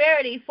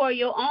prosperity for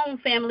your own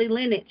family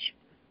lineage.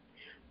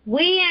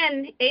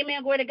 When,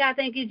 amen, glory to God,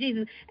 thank you,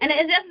 Jesus. And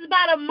it's just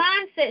about a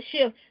mindset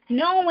shift,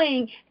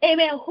 knowing,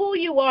 amen, who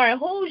you are and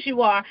whose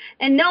you are,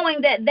 and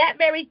knowing that that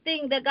very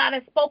thing that God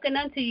has spoken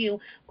unto you,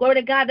 glory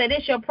to God, that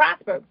it shall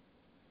prosper.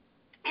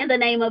 In the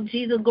name of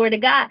Jesus, glory to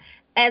God,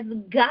 as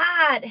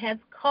God has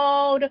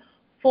called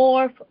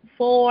forth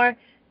for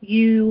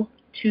you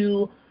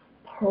to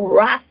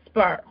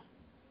prosper,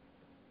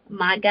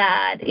 my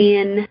God,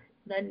 in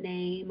the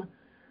name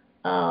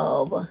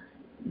of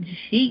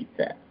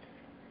Jesus.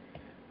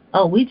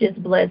 Oh, we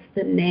just bless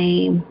the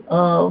name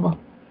of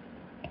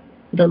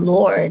the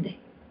Lord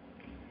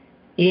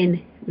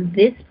in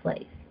this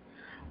place.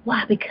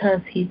 Why?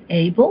 Because he's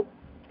able.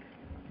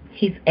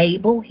 He's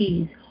able.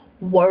 He's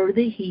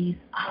worthy. He's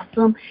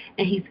awesome.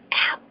 And he's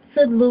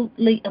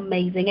absolutely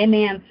amazing.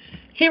 Amen.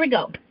 Here we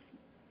go.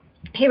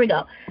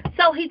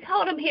 So he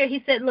told him here,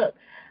 he said, look,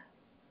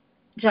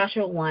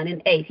 Joshua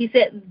 1:8, he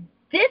said,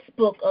 this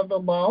book of the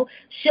law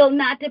shall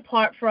not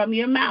depart from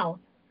your mouth,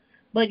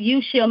 but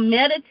you shall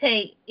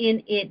meditate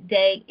in it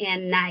day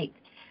and night,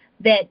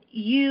 that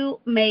you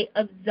may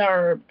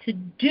observe to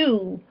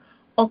do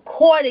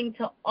according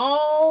to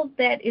all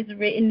that is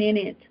written in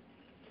it.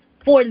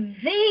 For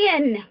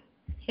then,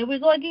 here we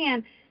go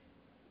again.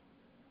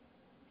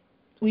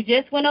 We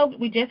just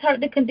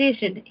heard the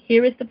condition.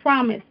 Here is the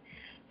promise.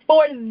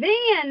 For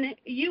then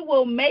you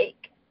will make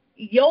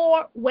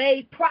your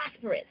way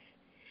prosperous,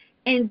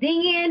 and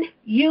then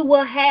you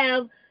will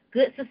have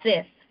good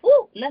success.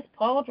 Woo, let's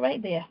pause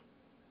right there.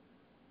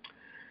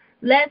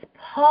 Let's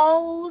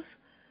pause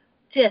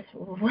just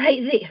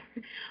right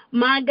there.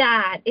 My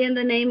God, in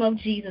the name of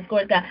Jesus,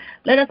 glory to God.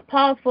 Let us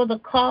pause for the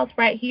cause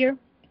right here.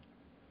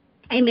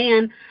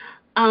 Amen.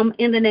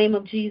 In the name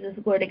of Jesus,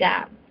 glory to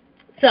God.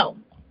 So,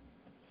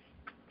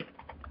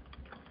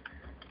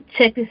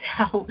 check this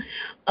out,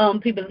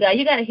 people of God.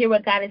 You got to hear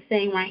what God is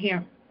saying right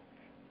here.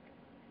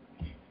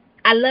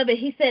 I love it.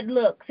 He said,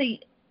 look,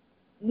 see,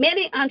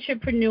 many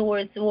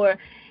entrepreneurs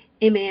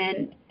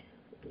amen,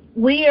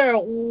 we are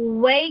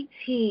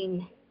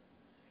waiting,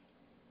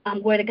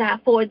 glory to God,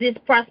 for this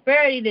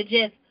prosperity to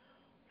just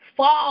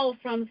fall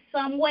from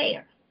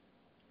somewhere.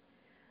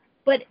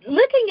 But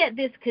looking at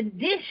this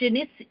condition,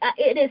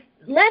 it is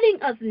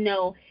letting us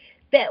know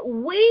that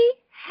we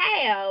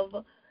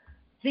have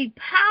the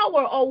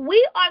power, or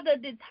we are the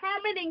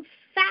determining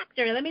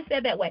factor. Let me say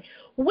it that way.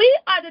 We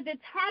are the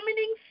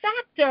determining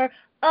factor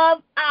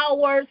of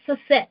our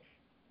success.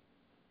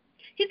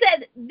 He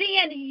said,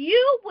 then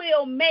you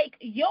will make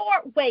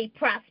your way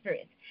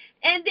prosperous,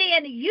 and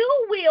then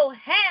you will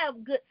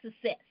have good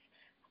success.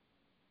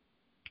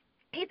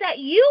 He said,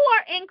 you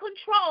are in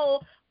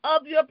control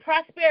of your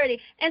prosperity.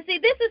 And see,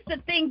 this is the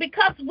thing,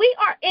 because we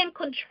are in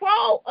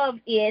control of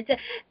it,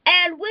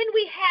 and when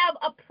we have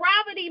a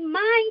poverty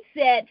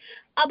mindset,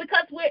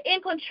 because we're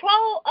in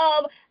control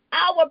of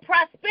our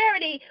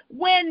prosperity,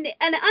 when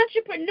an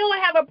entrepreneur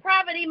have a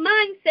poverty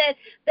mindset,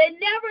 they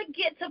never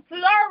get to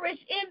flourish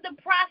in the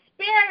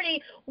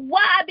prosperity.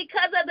 Why?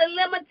 Because of the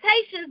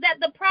limitations that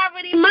the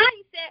poverty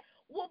mindset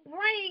will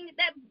bring,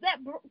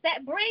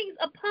 that brings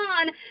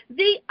upon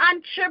the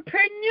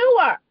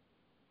entrepreneur.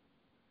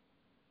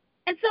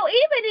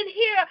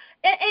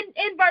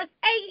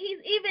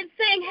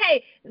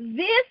 hey,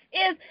 this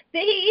is,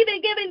 he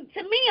even given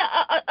to me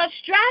a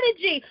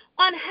strategy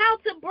on how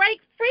to break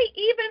free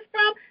even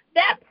from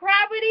that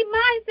poverty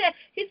mindset.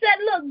 He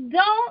said, look,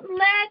 don't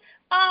let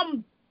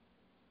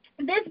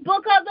this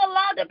book of the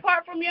law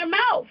depart from your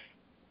mouth,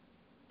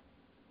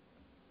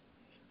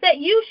 that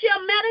you shall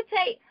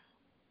meditate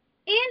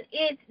in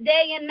it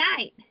day and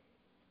night,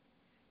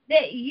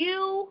 that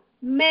you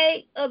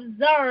may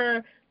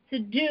observe to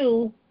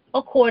do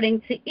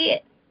according to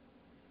it.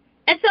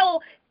 And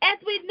so, as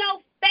we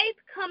know, faith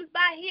comes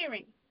by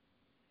hearing.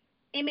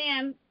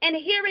 Amen. And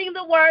hearing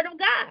the word of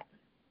God.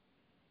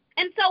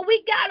 And so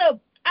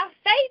our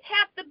faith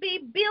has to be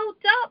built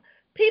up,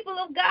 people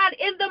of God,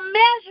 in the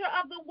measure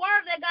of the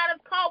word that God has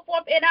called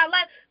forth in our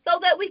life, so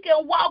that we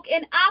can walk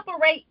and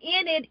operate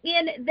in it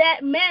in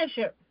that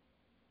measure.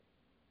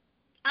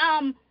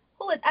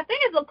 I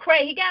think it's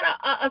Lecrae. He got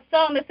a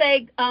song that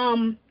say,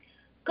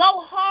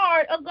 go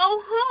hard or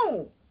go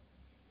home.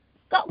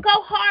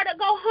 Go hard or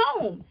go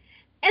home.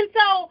 And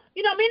so,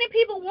 many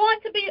people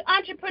want to be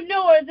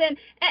entrepreneurs, and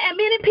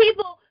many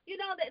people,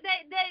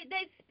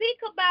 they speak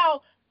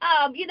about,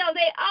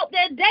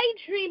 they're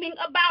daydreaming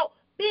about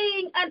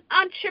being an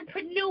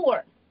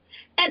entrepreneur.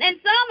 And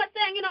some are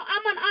saying,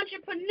 I'm an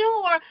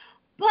entrepreneur,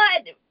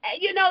 but,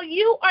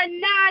 you are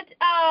not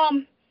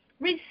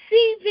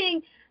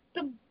receiving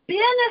the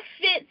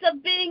benefits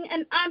of being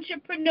an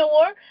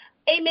entrepreneur.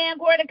 Amen.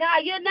 Glory to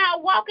God. You're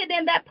not walking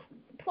in that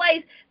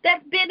place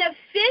that's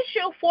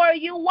beneficial for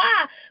you.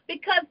 Why?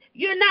 Because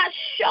you're not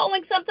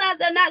showing, sometimes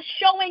they're not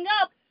showing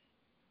up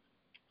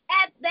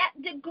at that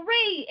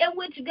degree in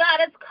which God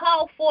has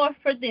called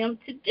for them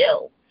to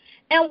do.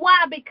 And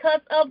why? Because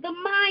of the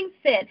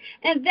mindset.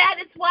 And that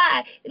is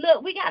why,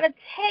 look, we got to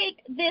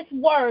take this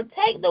word,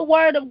 take the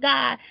word of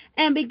God,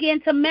 and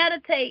begin to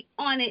meditate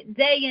on it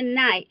day and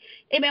night.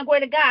 Amen. Glory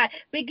to God.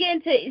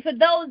 For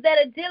those that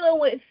are dealing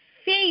with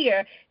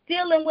fear,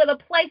 dealing with a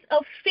place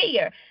of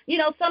fear.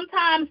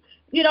 Sometimes,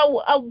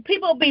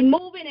 people be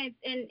moving,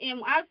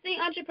 and I've seen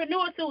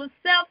entrepreneurs who will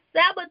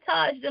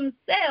self-sabotage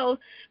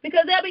themselves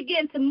because they'll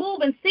begin to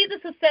move and see the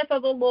success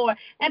of the Lord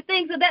and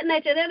things of that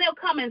nature. And then they'll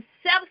come and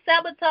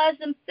self-sabotage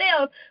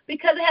themselves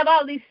because they have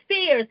all these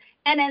fears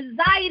and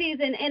anxieties,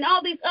 and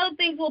all these other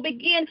things will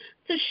begin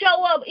to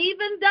show up,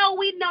 even though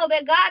we know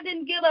that God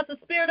didn't give us a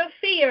spirit of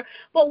fear,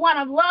 but one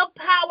of love,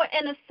 power,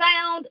 and a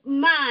sound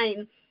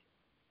mind.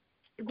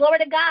 Glory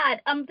to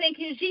God. Thank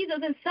you, Jesus.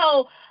 And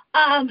so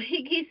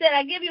he said,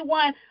 I give you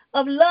one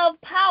of love,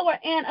 power,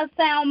 and a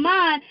sound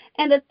mind.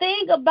 And the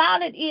thing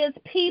about it is,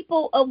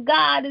 people of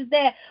God, is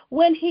that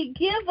when he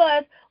give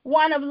us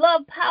one of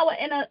love, power,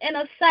 and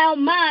a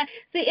sound mind,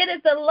 see, it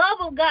is the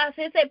love of God.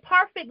 So it's a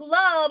perfect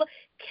love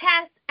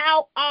casts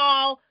out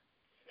all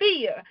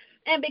fear.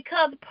 And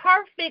because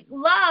perfect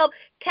love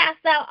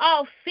casts out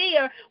all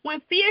fear,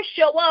 when fear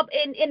show up,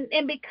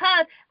 and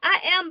because I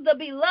am the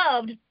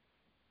beloved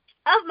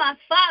of my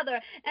Father,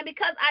 and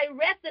because I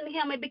rest in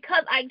him, and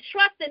because I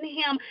trust in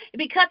him,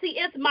 because he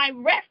is my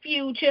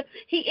refuge,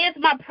 he is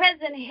my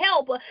present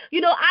help,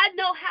 I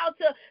know how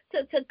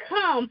to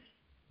come,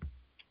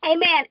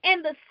 amen,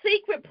 in the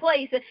secret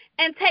place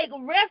and take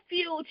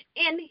refuge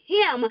in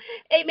him,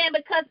 amen,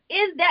 because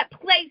in that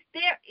place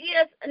there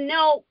is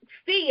no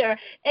fear,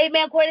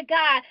 amen, glory to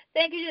God,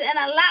 thank you, and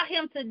allow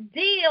him to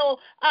deal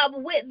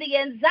with the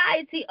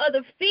anxiety or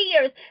the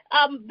fears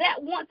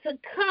that want to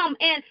come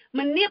and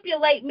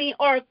manipulate me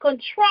or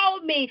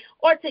control me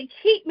or to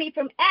keep me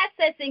from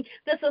accessing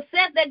the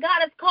success that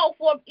God has called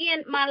for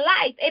in my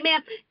life,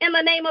 amen, in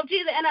the name of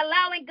Jesus, and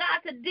allowing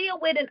God to deal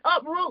with and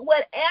uproot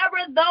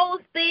whatever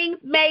those things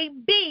may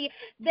be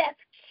that's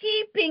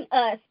keeping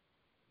us,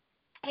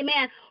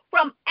 amen,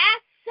 from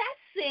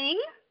accessing,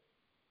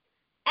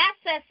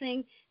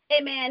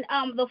 amen,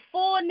 the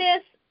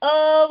fullness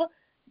of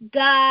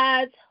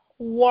God's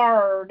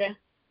word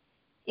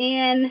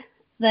in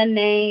the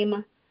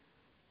name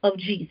of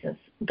Jesus.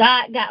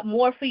 God got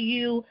more for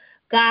you.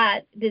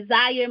 God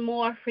desire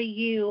more for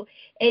you.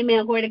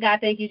 Amen. Glory to God.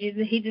 Thank you,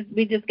 Jesus.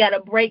 We just got to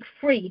break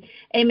free.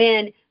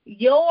 Amen.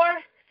 Your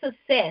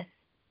success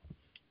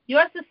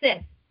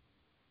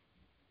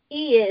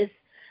is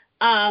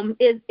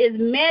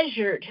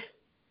measured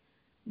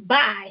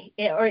by,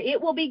 or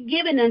it will be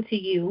given unto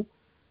you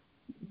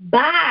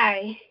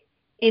by,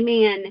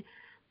 amen,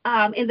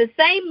 in the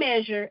same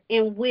measure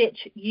in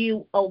which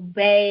you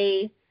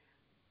obey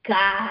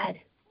God's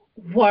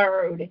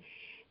word.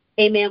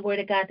 Amen. Glory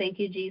to God. Thank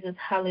you, Jesus.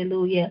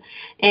 Hallelujah.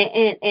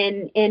 And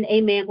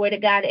amen. Glory to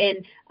God.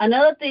 And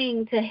another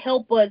thing to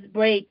help us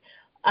break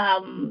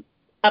a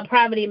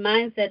poverty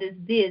mindset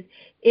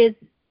is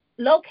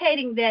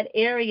locating that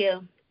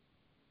area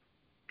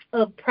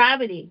of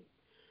poverty,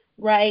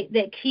 right,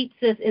 that keeps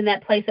us in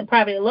that place of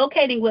poverty,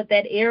 locating what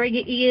that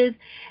area is.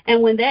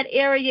 And when that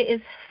area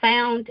is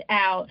found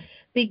out,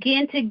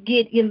 begin to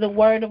get in the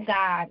word of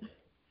God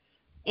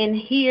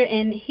and see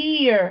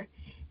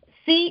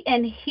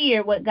and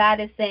hear what God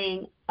is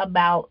saying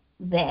about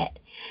that,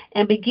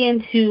 and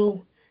begin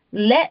to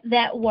let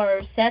that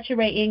word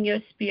saturate in your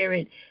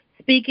spirit,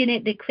 speaking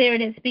it,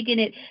 declaring it, speaking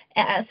it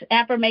as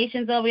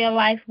affirmations over your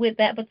life with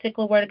that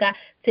particular word of God,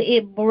 to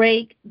it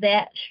break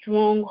that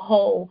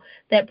stronghold,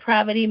 that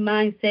poverty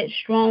mindset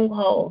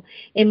stronghold,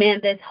 amen,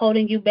 that's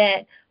holding you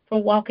back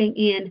from walking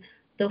in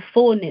the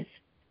fullness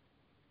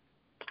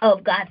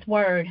of God's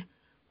word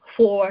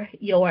for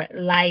your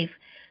life.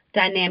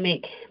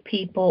 Dynamic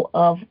people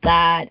of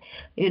God.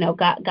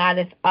 God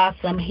is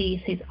awesome. He's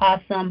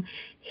awesome.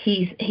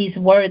 He's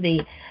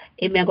worthy.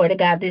 Amen. Glory to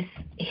God. This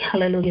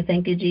hallelujah.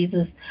 Thank you,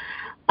 Jesus.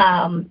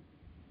 Um,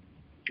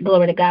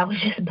 Glory to God. We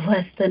just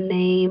bless the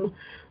name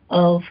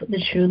of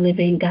the true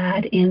living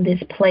God in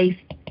this place.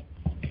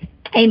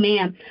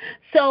 Amen.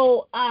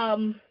 So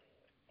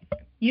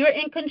you're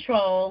in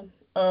control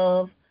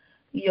of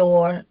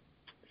your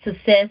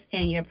success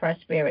and your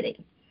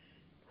prosperity.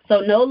 So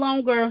no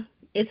longer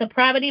it's a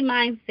poverty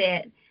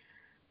mindset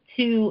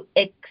to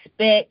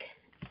expect,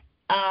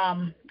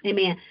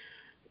 amen,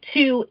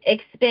 to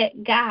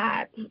expect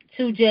God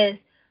to just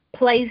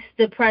place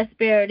the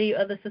prosperity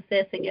or the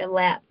success in your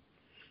lap.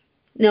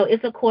 No,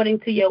 it's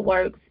according to your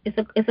works.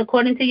 It's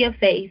according to your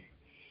faith,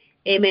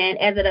 amen,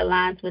 as it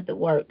aligns with the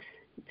works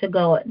to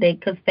go.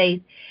 Because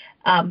faith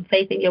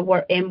in your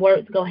work and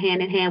works go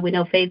hand in hand. We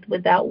know faith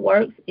without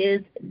works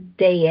is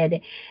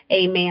dead,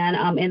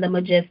 amen. In the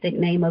majestic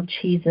name of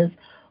Jesus,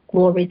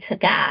 glory to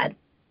God.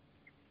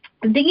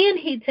 Then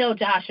he tell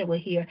Joshua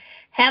here,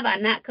 have I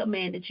not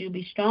commanded you,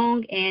 be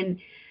strong and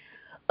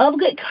of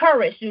good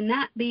courage, do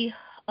not be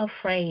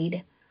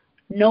afraid,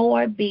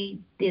 nor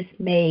be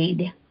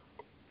dismayed.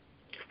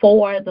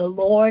 For the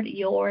Lord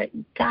your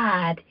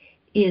God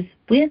is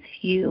with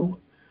you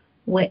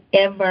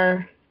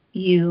wherever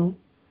you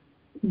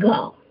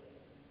go.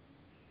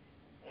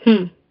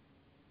 So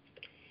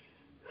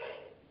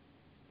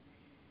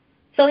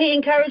he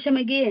encouraged him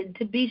again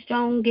to be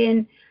strong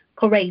and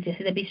courageous.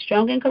 He said, be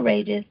strong and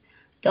courageous.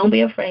 Don't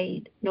be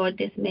afraid nor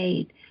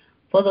dismayed.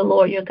 For the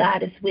Lord your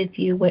God is with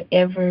you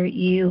wherever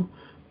you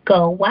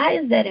go. Why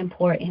is that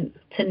important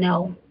to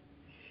know?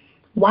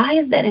 Why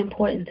is that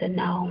important to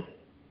know?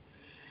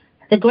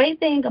 The great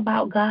thing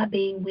about God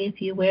being with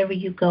you wherever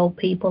you go,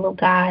 people of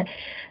God,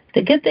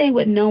 the good thing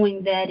with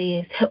knowing that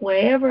is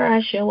wherever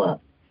I show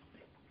up,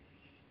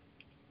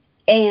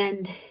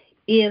 and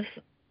if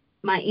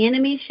my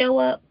enemies show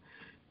up,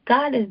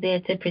 God is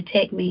there to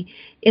protect me.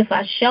 If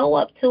I show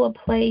up to a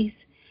place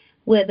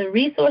where the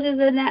resources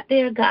are not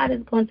there, God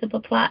is going to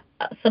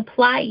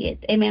supply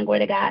it. Amen. Glory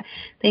to God.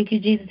 Thank you,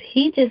 Jesus.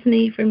 He just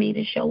needs for me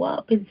to show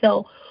up. And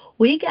so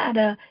we got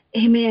to,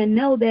 amen,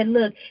 know that,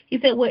 look, he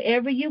said,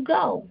 wherever you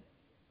go.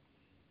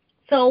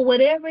 So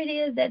whatever it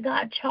is that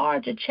God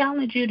charged or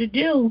challenged you to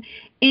do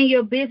in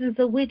your business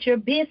or with your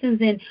business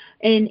and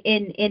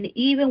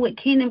even with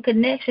kingdom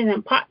connections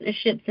and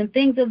partnerships and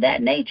things of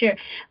that nature,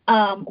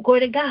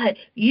 glory to God,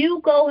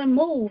 you go and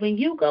move and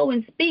you go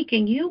and speak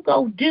and you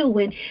go do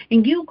and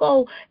you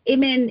go,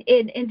 amen,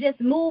 and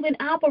just move and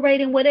operate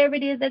in whatever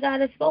it is that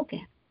God has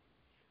spoken.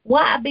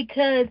 Why?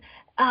 Because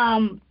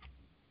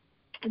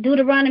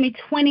Deuteronomy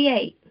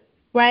 28,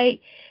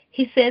 right?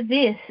 He said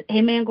this,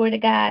 amen, glory to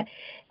God.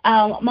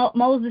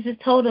 Moses has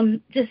told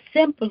him just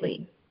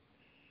simply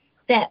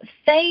that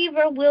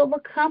favor will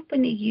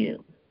accompany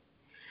you.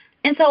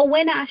 And so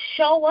when I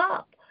show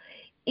up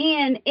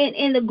in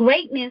the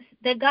greatness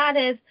that God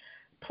has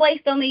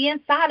placed on the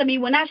inside of me,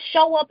 when I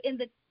show up in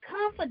the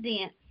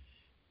confidence,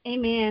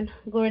 amen,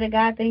 glory to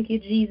God, thank you,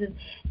 Jesus,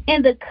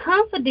 in the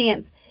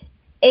confidence,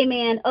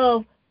 amen,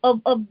 of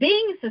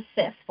being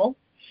successful,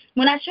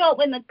 when I show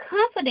up in the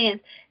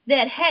confidence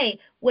that, hey,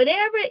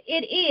 whatever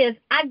it is,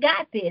 I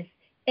got this.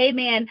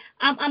 Amen.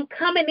 I'm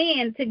coming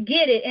in to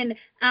get it, and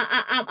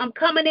I'm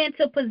coming in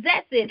to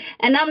possess it,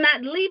 and I'm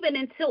not leaving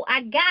until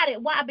I got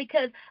it. Why?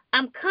 Because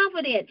I'm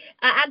confident.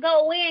 I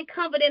go in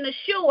confident,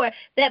 assured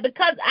that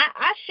because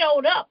I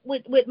showed up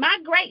with my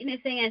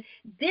greatness, and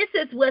this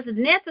is what's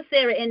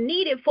necessary and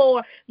needed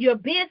for your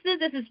business.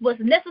 This is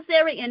what's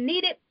necessary and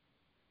needed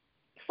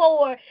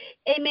for,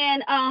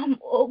 amen,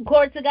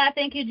 glory to God,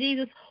 thank you,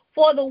 Jesus,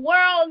 for the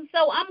world.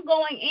 So I'm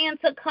going in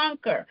to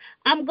conquer.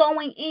 I'm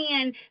going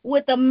in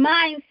with a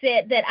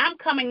mindset that I'm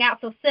coming out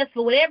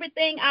successful with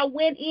everything I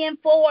went in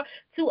for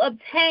to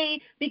obtain,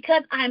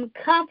 because I'm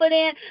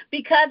confident,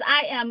 because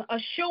I am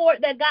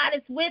assured that God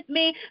is with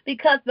me,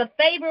 because the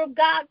favor of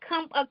God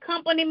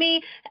accompany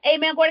me.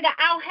 Amen, glory to God.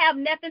 I don't have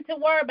nothing to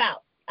worry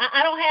about.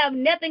 I don't have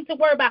nothing to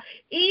worry about.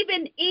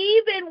 Even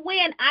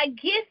when I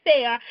get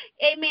there,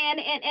 amen,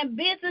 and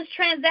business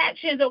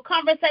transactions or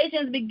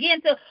conversations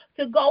begin to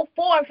go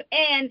forth,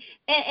 and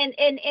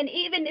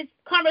even this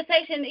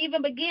conversation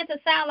even begin to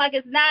sound like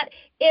it's not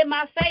in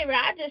my favor,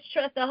 I just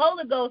trust the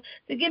Holy Ghost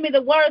to give me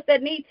the words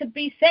that need to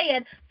be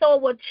said, so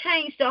it will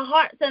change the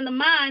hearts and the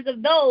minds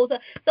of those,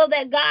 so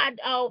that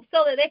God,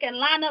 so that they can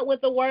line up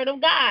with the Word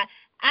of God.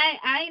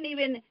 I ain't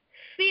even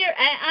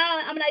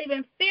I'm not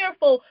even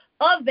fearful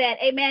of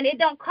that, amen. It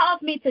don't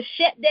cause me to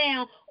shut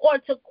down or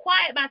to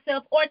quiet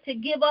myself or to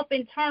give up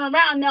and turn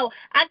around. No,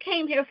 I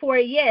came here for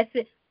a yes.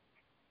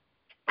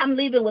 I'm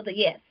leaving with a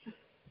yes.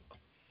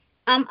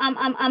 I'm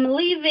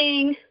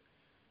leaving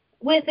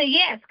with a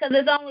yes, because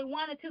there's only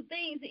one or two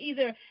things.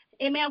 Either,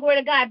 amen, glory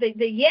to God,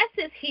 the yes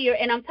is here,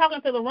 and I'm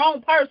talking to the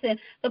wrong person,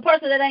 the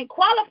person that ain't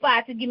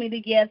qualified to give me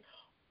the yes,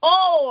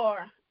 or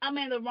I'm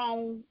in the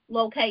wrong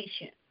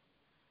location.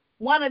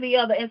 One or the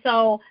other. And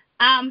so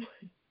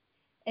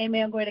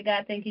amen, glory to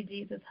God, thank you,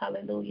 Jesus,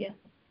 hallelujah.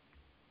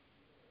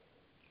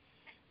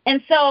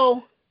 And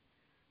so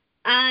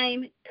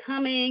I'm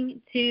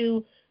coming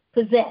to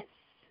possess.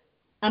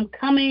 I'm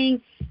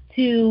coming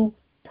to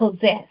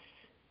possess.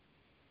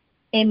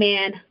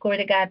 Amen. Glory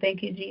to God.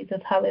 Thank you,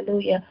 Jesus.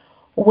 Hallelujah.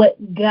 What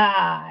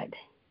God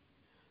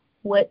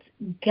has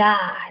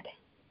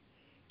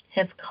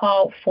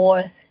called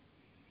forth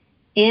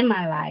in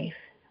my life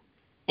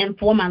and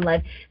for my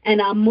life.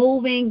 And I'm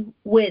moving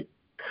with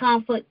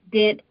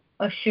confident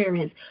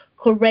assurance,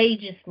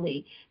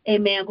 courageously.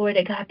 Amen. Glory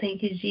to God.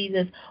 Thank you,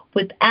 Jesus.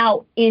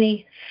 Without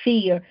any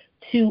fear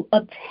to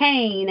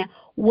obtain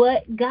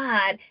what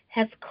God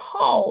has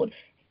called.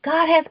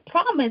 God has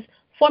promised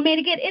for me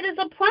to get. It is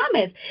a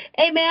promise.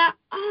 Amen.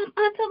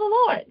 Unto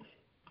the Lord.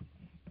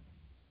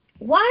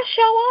 Why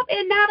show up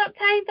and not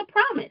obtain the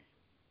promise?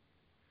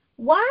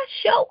 Why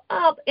show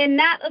up and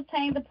not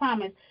obtain the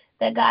promise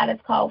that God has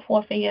called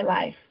forth in your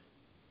life?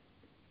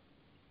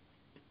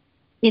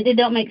 It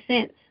don't make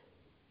sense.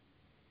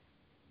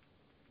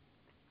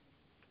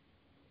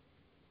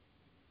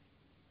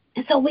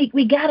 And so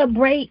we got to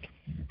break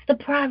the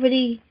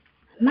poverty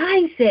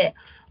mindset.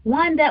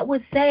 One that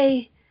would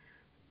say,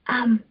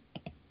 I'm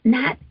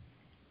not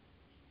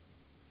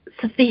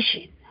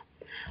sufficient.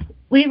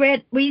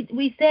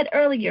 We said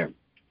earlier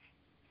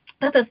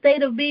that the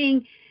state of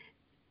being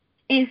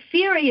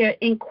inferior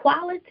in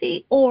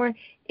quality or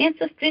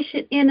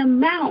insufficient in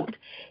amount.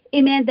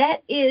 Amen.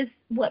 That's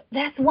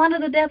one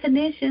of the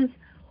definitions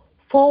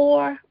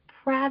for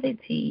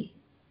poverty.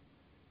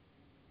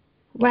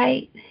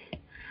 Right?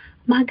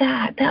 My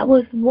God, that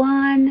was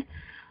one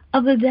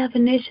of the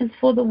definitions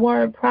for the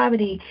word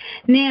poverty.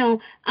 Now,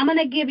 I'm going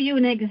to give you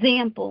an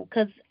example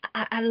because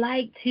I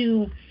like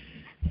to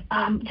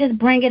just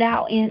bring it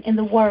out in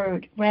the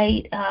word,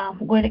 right?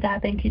 Glory to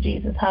God. Thank you,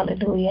 Jesus.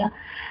 Hallelujah.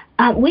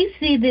 We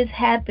see this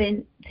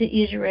happen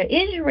to Israel.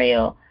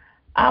 Israel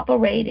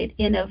operated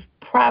in a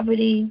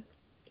poverty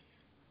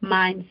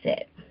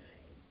mindset.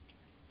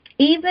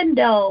 Even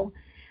though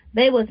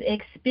they was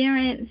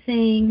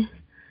experiencing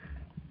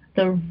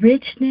the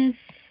richness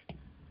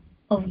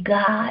of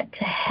God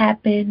to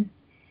happen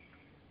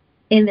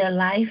in their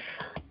life,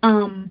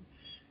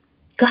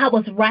 God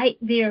was right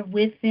there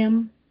with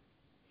them.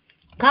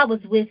 God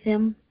was with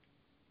them.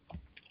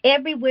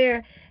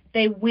 Everywhere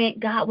they went,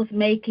 God was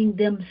making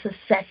them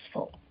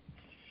successful.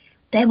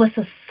 They were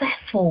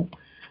successful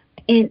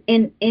in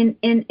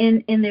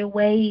their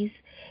ways.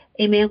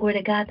 Amen. Glory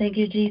to God. Thank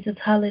you, Jesus.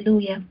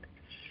 Hallelujah.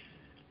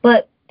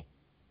 But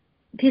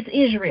this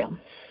Israel,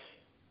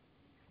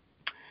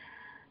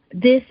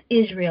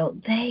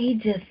 they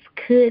just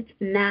could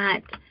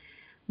not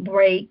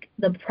break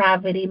the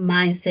poverty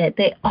mindset.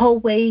 They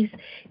always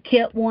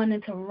kept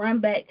wanting to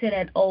run back to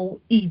that old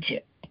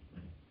Egypt.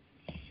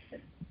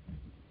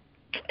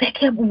 They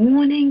kept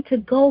wanting to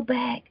go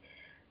back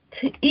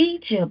to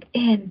Egypt,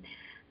 and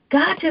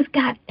God just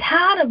got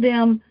tired of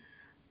them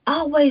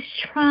always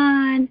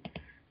trying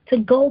to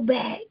go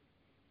back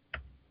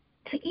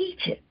to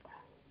Egypt.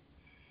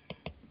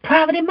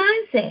 Poverty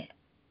mindset.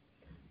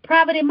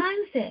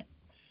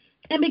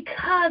 And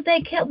because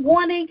they kept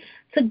wanting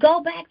to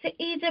go back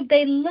to Egypt,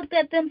 they looked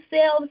at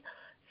themselves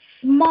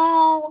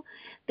small.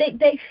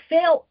 They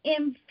felt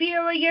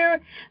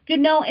inferior,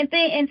 and then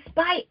in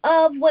spite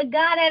of what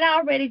God had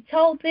already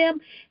told them,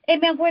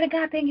 amen, glory to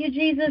God, thank you,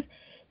 Jesus,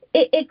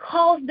 it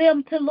caused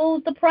them to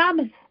lose the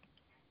promise.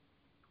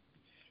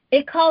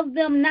 It caused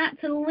them not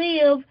to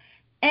live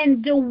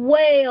and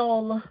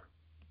dwell,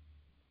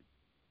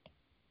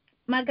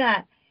 my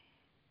God,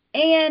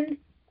 and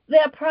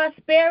their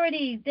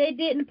prosperity. They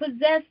didn't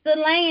possess the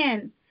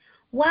land.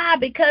 Why?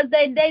 Because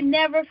they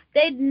never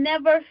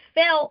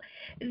felt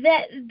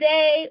that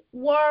they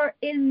were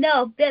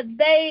enough, that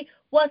they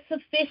was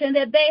sufficient,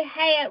 that they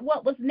had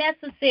what was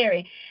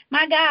necessary.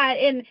 My God,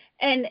 and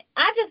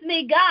I just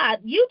need God.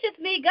 You just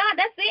need God.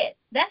 That's it.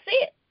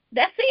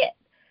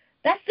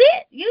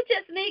 You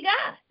just need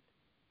God.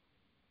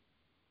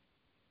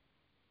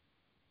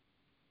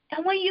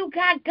 And when you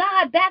got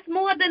God, that's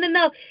more than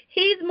enough.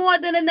 He's more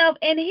than enough,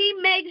 and He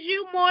makes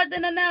you more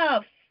than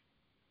enough.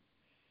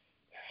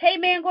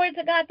 Amen. Glory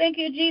to God. Thank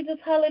you, Jesus.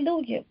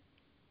 Hallelujah.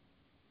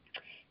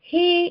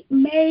 He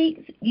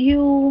makes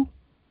you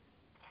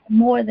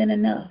more than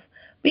enough.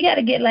 We got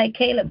to get like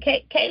Caleb.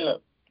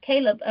 Caleb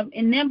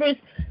in Numbers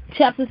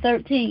chapter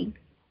 13.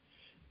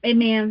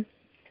 Amen.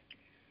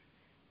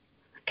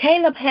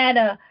 Caleb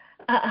had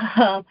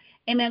amen.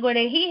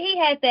 He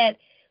had that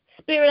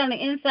spirit on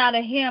the inside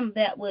of him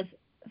that was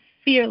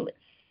fearless.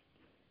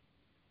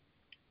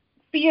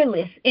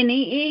 And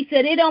he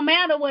said, it don't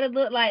matter what it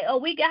looked like. Oh,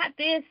 we got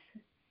this.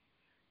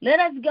 Let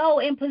us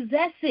go and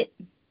possess it.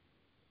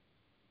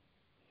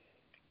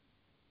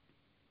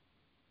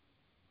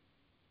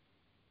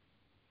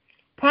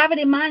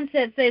 Poverty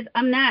mindset says,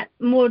 I'm not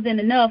more than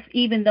enough,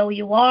 even though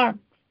you are.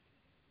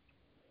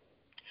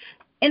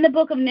 In the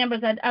book of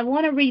Numbers, I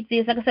want to read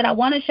this. Like I said, I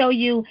want to show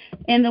you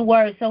in the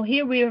Word. So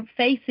here we're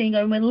facing,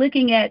 and we're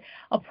looking at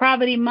a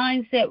poverty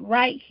mindset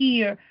right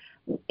here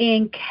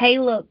in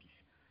Caleb's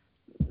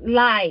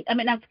life. I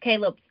mean, not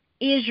Caleb's,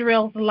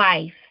 Israel's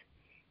life.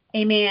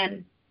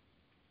 Amen.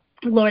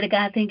 Glory to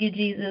God. Thank you,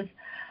 Jesus.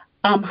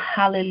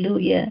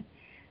 Hallelujah.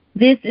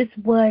 This is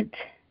what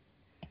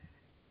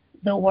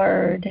the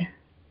Word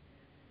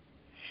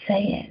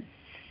says.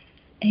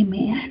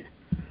 Amen.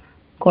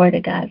 Glory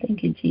to God.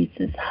 Thank you,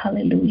 Jesus.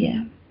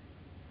 Hallelujah.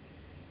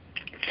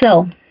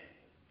 So,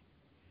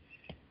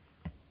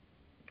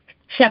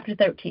 chapter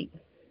 13,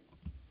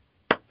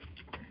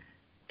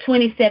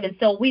 27.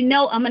 So we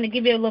know, I'm going to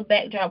give you a little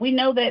backdrop. We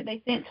know that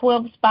they sent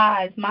 12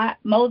 spies.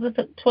 Moses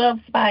took 12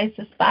 spies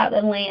to spy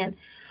the land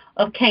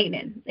of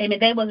Canaan. Amen.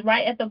 They was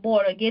right at the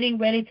border getting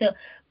ready to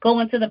go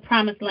into the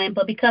promised land.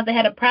 But because they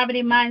had a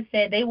poverty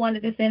mindset, they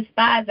wanted to send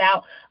spies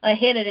out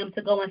ahead of them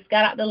to go and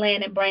scout out the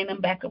land and bring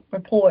them back a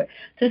report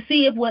to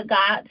see if what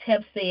God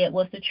have said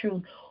was the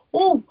truth.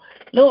 Oh,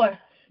 Lord,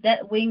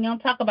 that we ain't going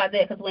to talk about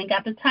that because we ain't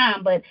got the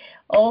time. But,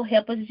 oh,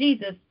 help us,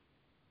 Jesus.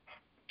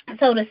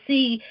 So to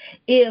see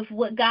if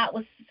what God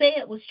was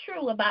said was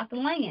true about the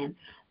land,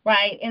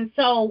 right? And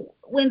so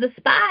when the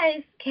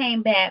spies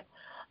came back,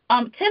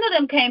 10 of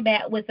them came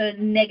back with a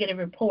negative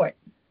report.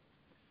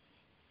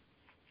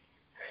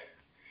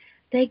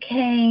 They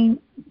came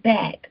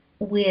back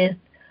with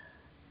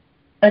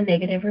a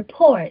negative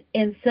report.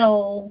 And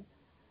so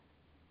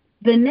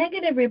the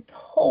negative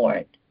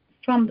report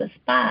from the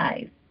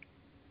spies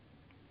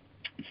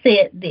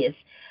said this.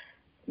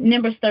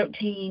 Numbers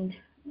 13,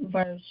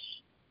 verse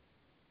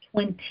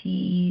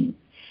 27.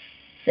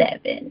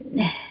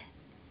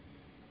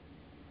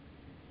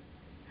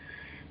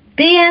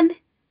 Then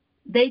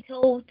they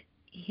told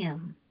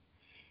him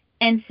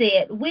and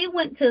said, we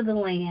went to the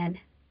land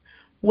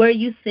where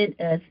you sent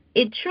us.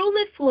 It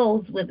truly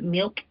flows with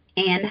milk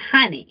and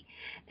honey,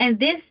 and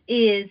this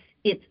is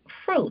its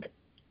fruit.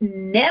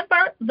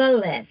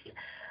 Nevertheless,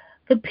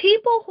 the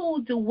people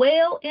who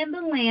dwell in the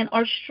land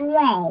are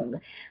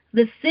strong.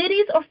 The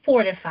cities are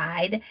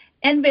fortified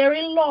and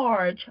very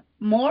large.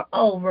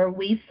 Moreover,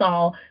 we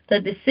saw the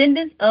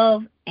descendants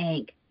of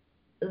Anak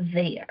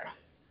there.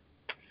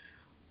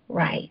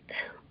 Right.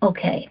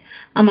 Okay.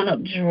 I'm going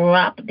to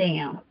drop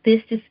down.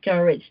 This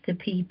discouraged the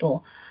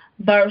people.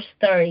 Verse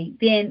 30.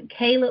 Then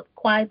Caleb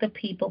quieted the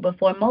people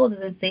before Moses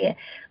and said,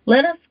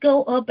 let us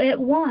go up at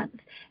once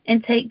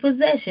and take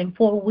possession,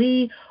 for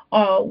we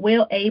are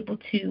well able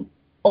to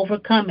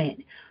overcome it.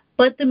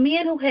 But the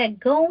men who had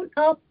gone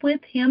up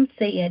with him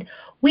said,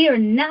 we are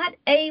not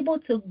able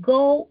to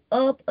go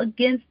up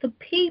against the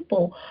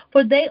people,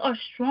 for they are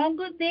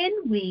stronger than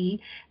we.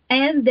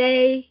 And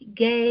they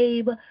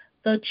gave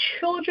the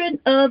children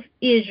of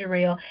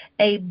Israel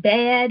a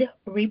bad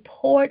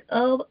report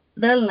of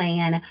the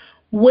land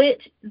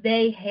which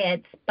they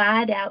had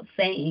spied out,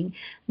 saying,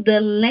 the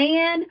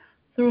land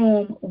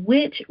through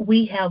which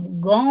we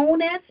have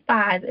gone as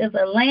spies is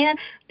a land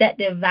that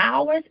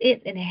devours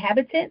its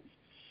inhabitants,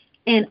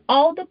 and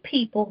all the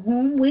people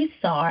whom we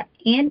saw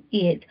in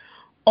it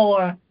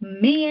are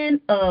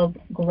men of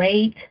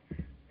great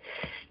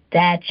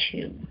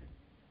stature.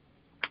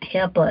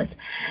 Help us.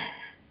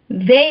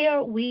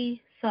 There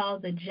we saw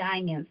the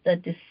giants, the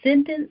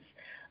descendants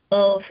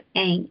of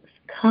Anak,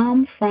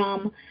 come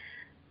from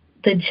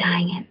the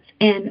giants,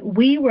 and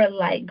we were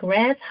like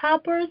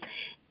grasshoppers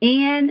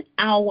in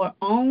our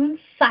own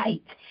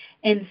sight,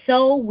 and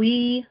so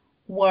we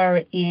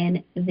were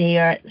in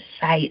their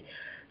sight.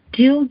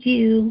 Do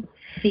you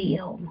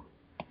feel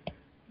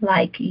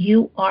like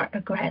you are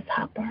a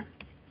grasshopper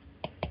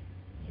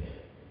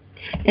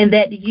and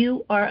that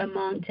you are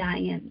among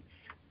giants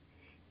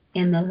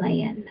in the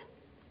land,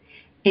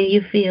 and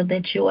you feel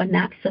that you are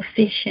not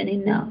sufficient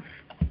enough,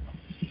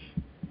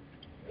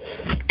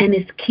 and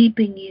it's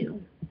keeping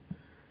you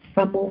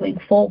from moving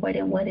forward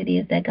in what it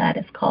is that God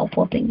has called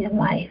forth in your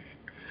life?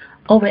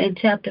 Over in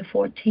chapter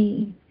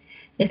 14,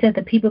 it said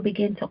the people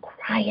began to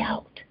cry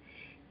out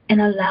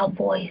in a loud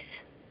voice.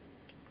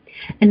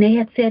 And they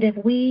had said, if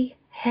we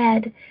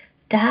had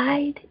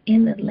died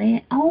in the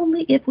land,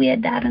 only if we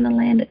had died in the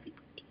land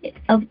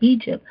of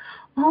Egypt,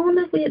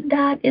 only if we had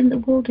died in the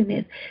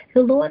wilderness.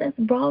 The Lord has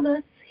brought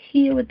us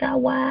here with our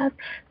wives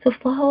to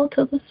fall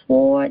to the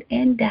sword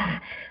and die.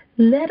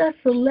 Let us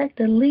select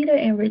a leader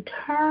and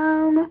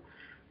return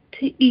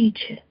to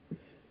Egypt.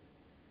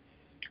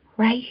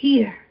 Right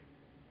here.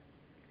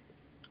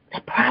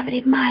 The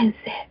poverty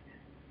mindset.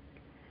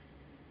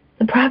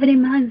 The poverty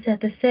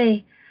mindset to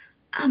say,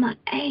 I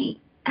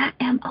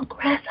am a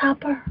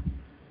grasshopper.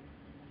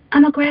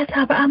 I'm a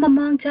grasshopper. I'm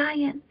among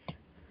giants.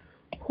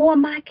 Who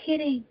am I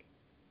kidding?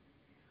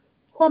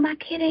 Who am I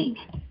kidding?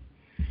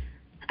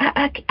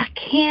 I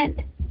can't,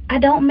 I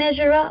don't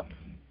measure up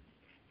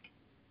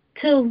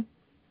to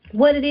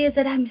what it is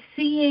that I'm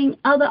seeing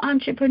other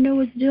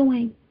entrepreneurs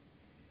doing.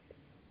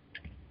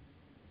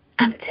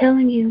 I'm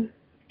telling you,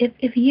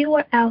 if you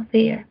are out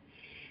there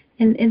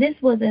And this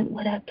wasn't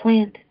what I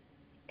planned to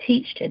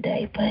teach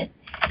today, but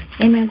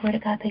amen, glory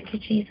to God. Thank you,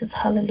 Jesus.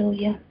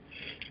 Hallelujah.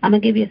 I'm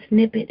going to give you a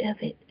snippet of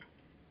it.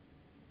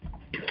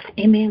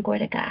 Amen, glory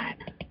to God.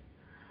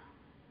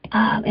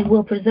 And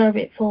we'll preserve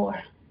it for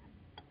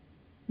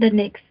the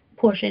next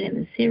portion in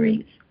the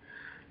series.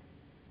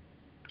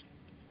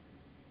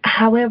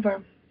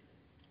 However,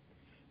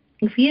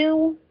 if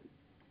you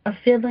are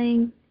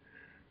feeling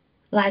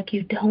like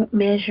you don't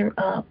measure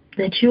up,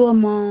 that you're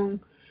among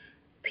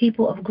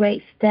people of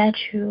great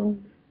stature,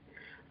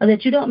 or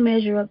that you don't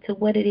measure up to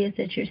what it is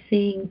that you're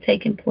seeing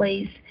taking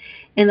place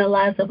in the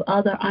lives of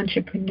other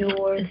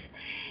entrepreneurs,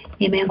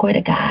 amen, glory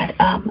to God.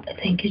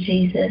 Thank you,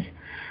 Jesus.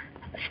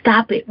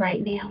 Stop it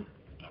right now.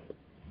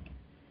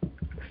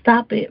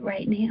 Stop it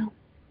right now.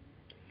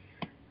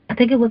 I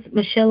think it was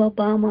Michelle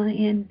Obama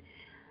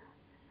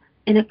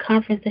in a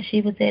conference that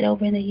she was at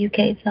over in the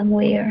UK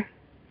somewhere.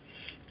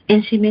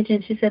 And she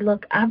mentioned, she said,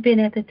 look, I've been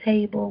at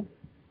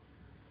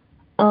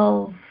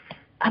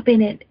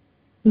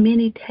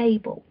many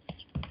tables.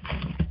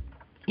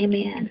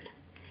 Amen.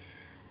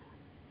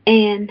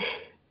 And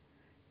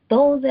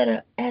those that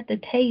are at the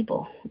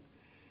table,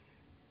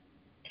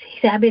 she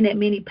said, I've been at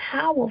many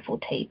powerful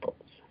tables.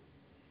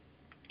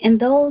 And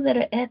those that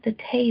are at the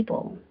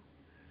table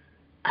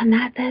are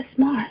not that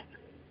smart.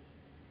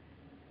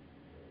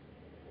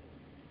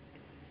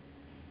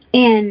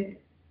 And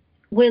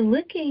we're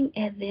looking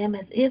at them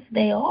as if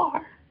they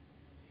are.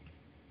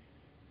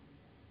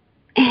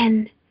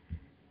 And,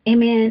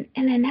 amen,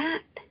 and they're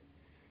not.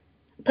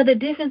 But the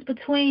difference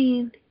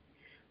between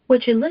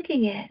what you're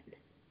looking at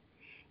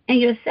and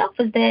yourself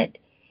is that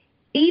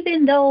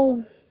even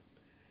though,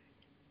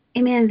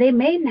 amen, they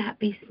may not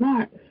be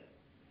smart,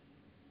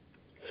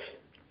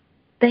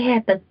 they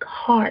had the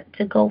heart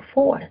to go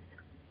forth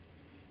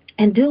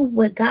and do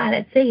what God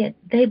had said.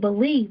 They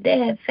believed, they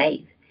had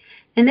faith,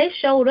 and they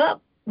showed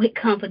up with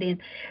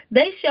confidence.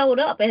 They showed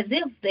up as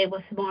if they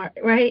were smart,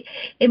 right?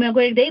 Amen.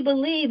 They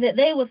believed that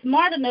they were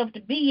smart enough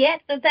to be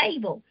at the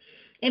table.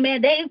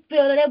 Amen. They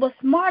feel that they were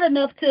smart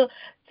enough to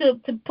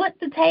put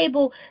the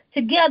table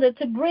together,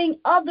 to bring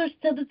others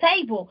to the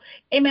table.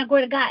 Amen.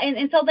 Glory to God.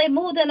 And so they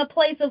moved in a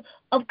place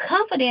of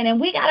confidence, and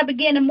we got to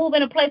begin to move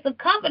in a place of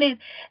confidence,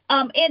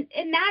 and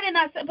not in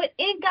ourselves, but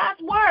in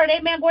God's word.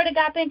 Amen. Glory to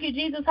God. Thank you,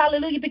 Jesus.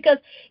 Hallelujah. Because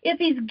if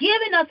He's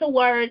giving us a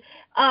word,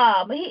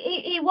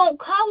 he won't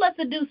call us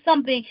to do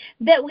something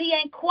that He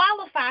ain't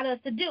qualified us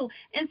to do.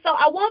 And so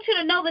I want you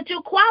to know that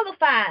you're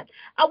qualified.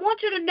 I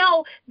want you to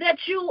know that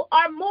you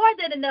are more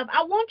than enough.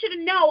 I want you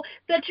to know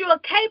that you are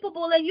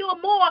capable and you are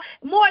more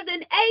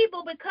than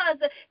able, because,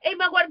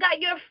 amen, Lord God,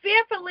 you're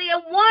fearfully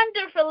and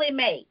wonderfully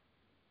made.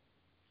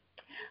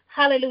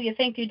 Hallelujah.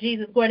 Thank you,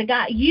 Jesus. Glory to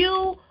God.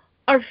 You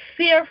are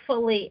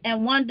fearfully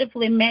and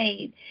wonderfully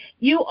made.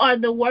 You are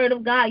the word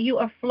of God. You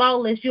are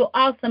flawless. You're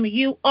awesome.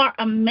 You are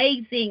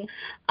amazing,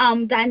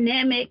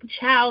 dynamic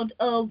child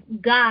of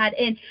God.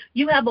 And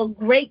you have a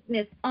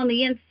greatness on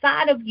the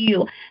inside of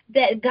you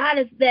that God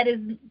is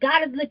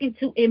looking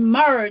to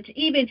emerge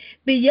even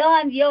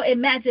beyond your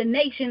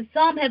imagination.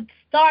 Some have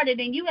started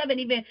and you haven't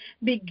even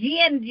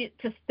begun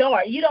to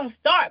start. You don't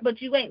start,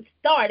 but you ain't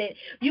started.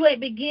 You ain't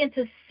begin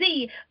to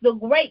see the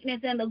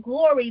greatness and the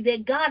glory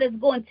that God is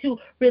going to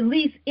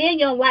release in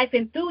your life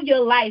and through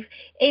your life.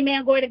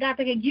 Amen. Glory to God.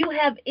 You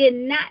have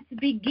not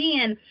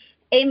begin,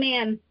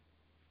 amen,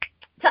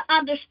 to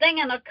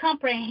understand or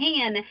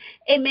comprehend,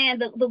 amen,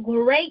 the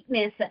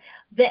greatness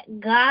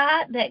that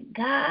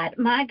God,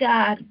 my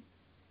God,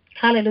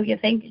 hallelujah,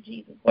 thank you,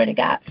 Jesus, glory to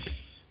God,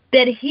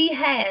 that He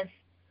has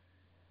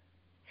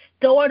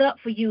stored up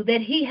for you,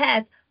 that He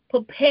has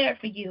prepared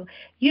for you.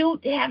 You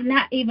have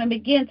not even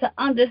begun to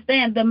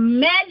understand the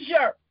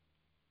measure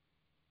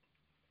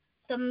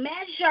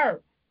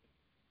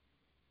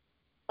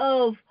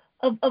of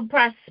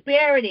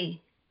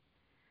prosperity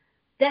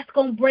that's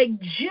going to break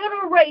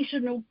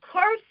generational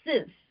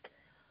curses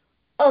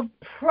of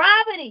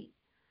poverty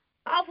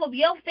off of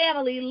your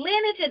family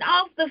lineage and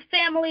off the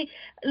family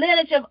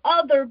lineage of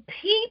other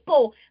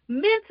people,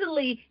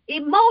 mentally,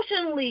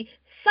 emotionally,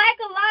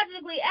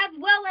 psychologically, as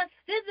well as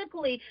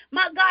physically.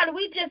 My God,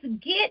 we just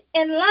get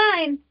in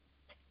line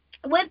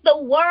with the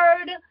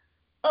word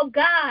of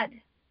God.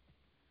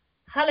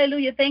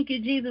 Hallelujah. Thank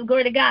you, Jesus.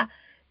 Glory to God.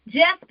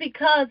 Just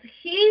because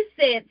He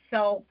said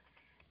so,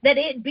 that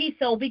it be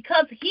so.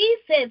 Because He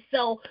said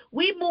so,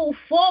 we move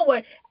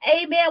forward.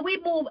 Amen.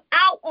 We move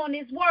out on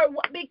His word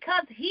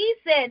because He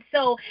said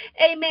so.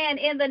 Amen.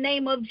 In the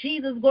name of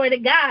Jesus. Glory to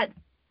God.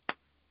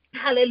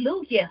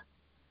 Hallelujah.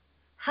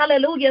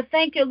 Hallelujah.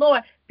 Thank you,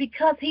 Lord.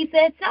 Because He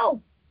said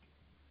so.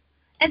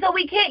 And so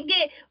we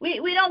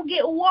don't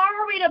get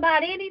worried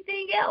about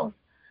anything else.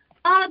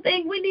 Only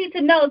thing we need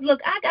to know is,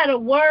 look, I got a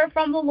word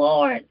from the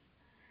Lord.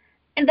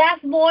 And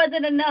that's more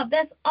than enough.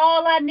 That's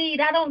all I need.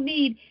 I don't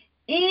need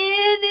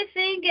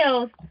anything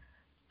else.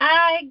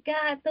 I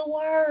got the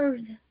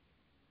word.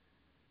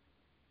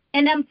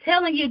 And I'm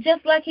telling you,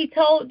 just like He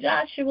told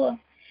Joshua,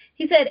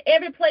 He said,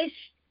 every place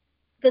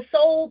the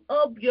sole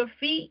of your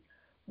feet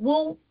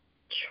will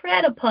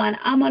tread upon,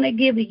 I'm going to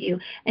give you.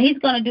 And he's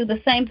going to do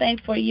the same thing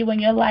for you in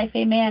your life,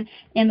 amen,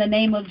 in the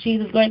name of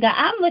Jesus. Glory to God.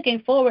 I'm looking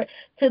forward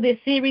to this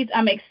series.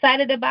 I'm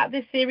excited about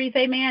this series,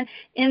 amen,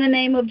 in the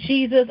name of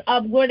Jesus.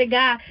 Glory to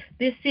God.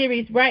 This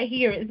series right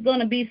here is going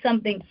to be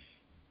something,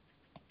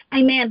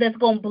 amen, that's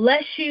going to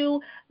bless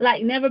you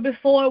like never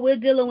before. We're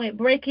dealing with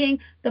breaking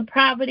the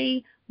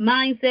poverty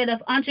mindset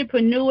of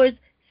entrepreneurs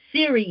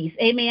series.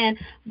 Amen.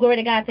 Glory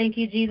to God. Thank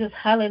you, Jesus.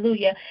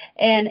 Hallelujah.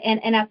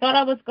 And I thought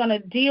I was going to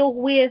deal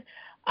with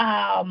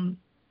um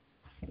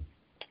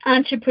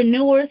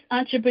entrepreneurs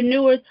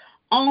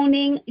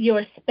owning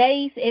your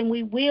space, and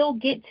we will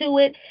get to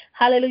it.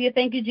 Hallelujah.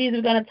 Thank you, Jesus.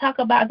 We're going to talk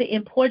about the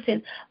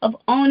importance of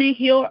owning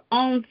your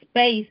own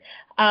space.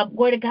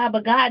 Glory to God.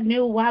 But God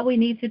knew why we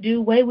need to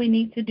do, what we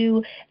need to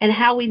do, and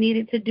how we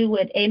needed to do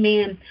it.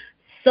 Amen.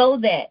 So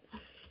that,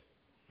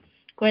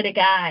 glory to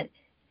God,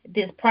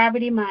 this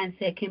poverty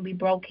mindset can be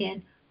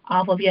broken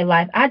off of your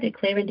life. I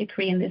declare and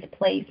decree in this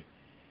place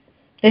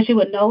that you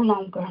would no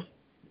longer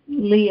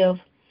live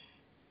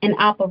and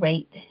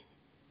operate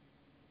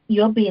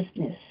your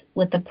business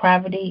with the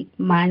poverty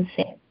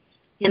mindset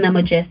in the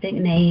majestic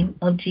name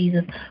of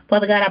Jesus.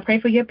 Father God, I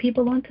pray for your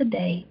people on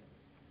today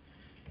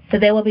that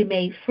they will be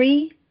made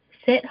free,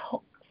 set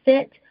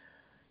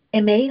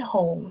and made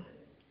whole.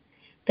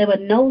 They will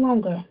no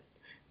longer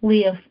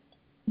live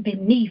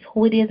beneath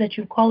who it is that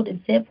you've called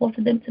and set forth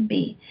for them to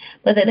be,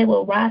 but that they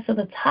will rise to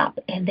the top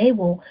and they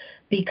will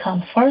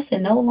become first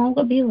and no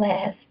longer be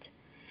last.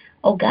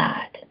 Oh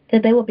God,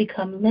 that they will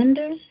become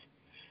lenders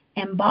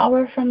and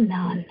borrow from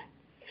none.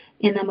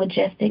 In the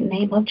majestic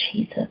name of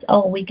Jesus.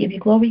 Oh, we give you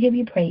glory, we give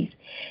you praise.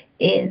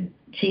 In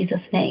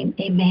Jesus' name,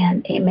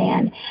 amen,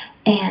 amen,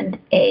 and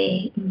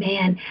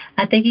amen.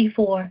 I thank you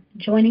for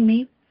joining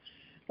me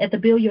at the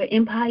Build Your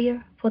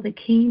Empire for the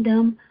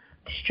Kingdom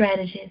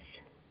Strategies,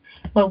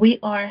 where we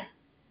are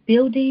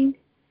building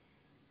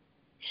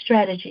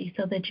strategy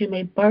so that you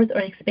may birth or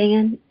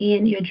expand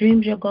in your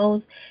dreams, your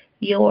goals,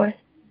 your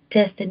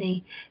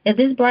destiny. If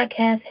this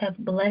broadcast has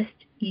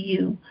blessed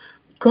you,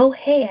 go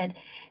ahead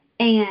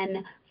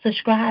and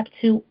subscribe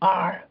to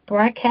our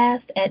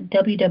broadcast at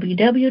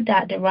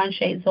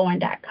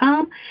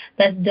www.deranshazorn.com.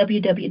 That's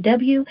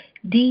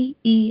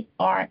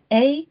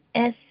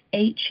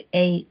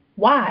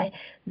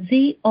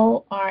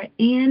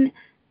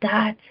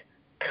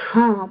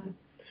www.derashayzorn.com.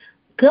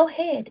 Go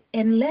ahead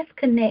and let's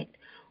connect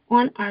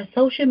on our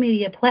social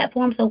media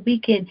platforms so we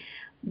can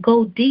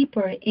go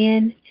deeper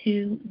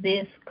into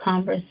this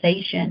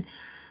conversation.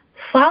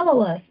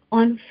 Follow us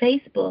on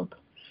Facebook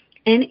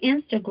and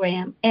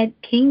Instagram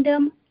at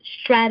Kingdom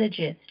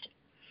Strategist.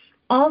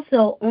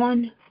 Also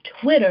on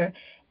Twitter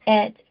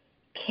at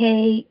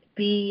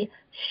KB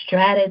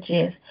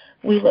Strategist.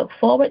 We look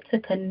forward to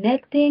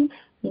connecting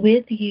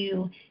with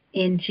you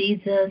in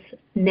Jesus'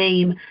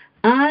 name.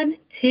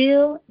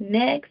 Until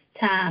next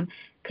time,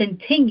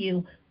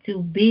 continue to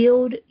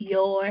build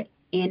your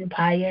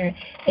empire.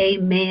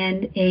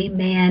 Amen,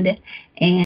 amen, and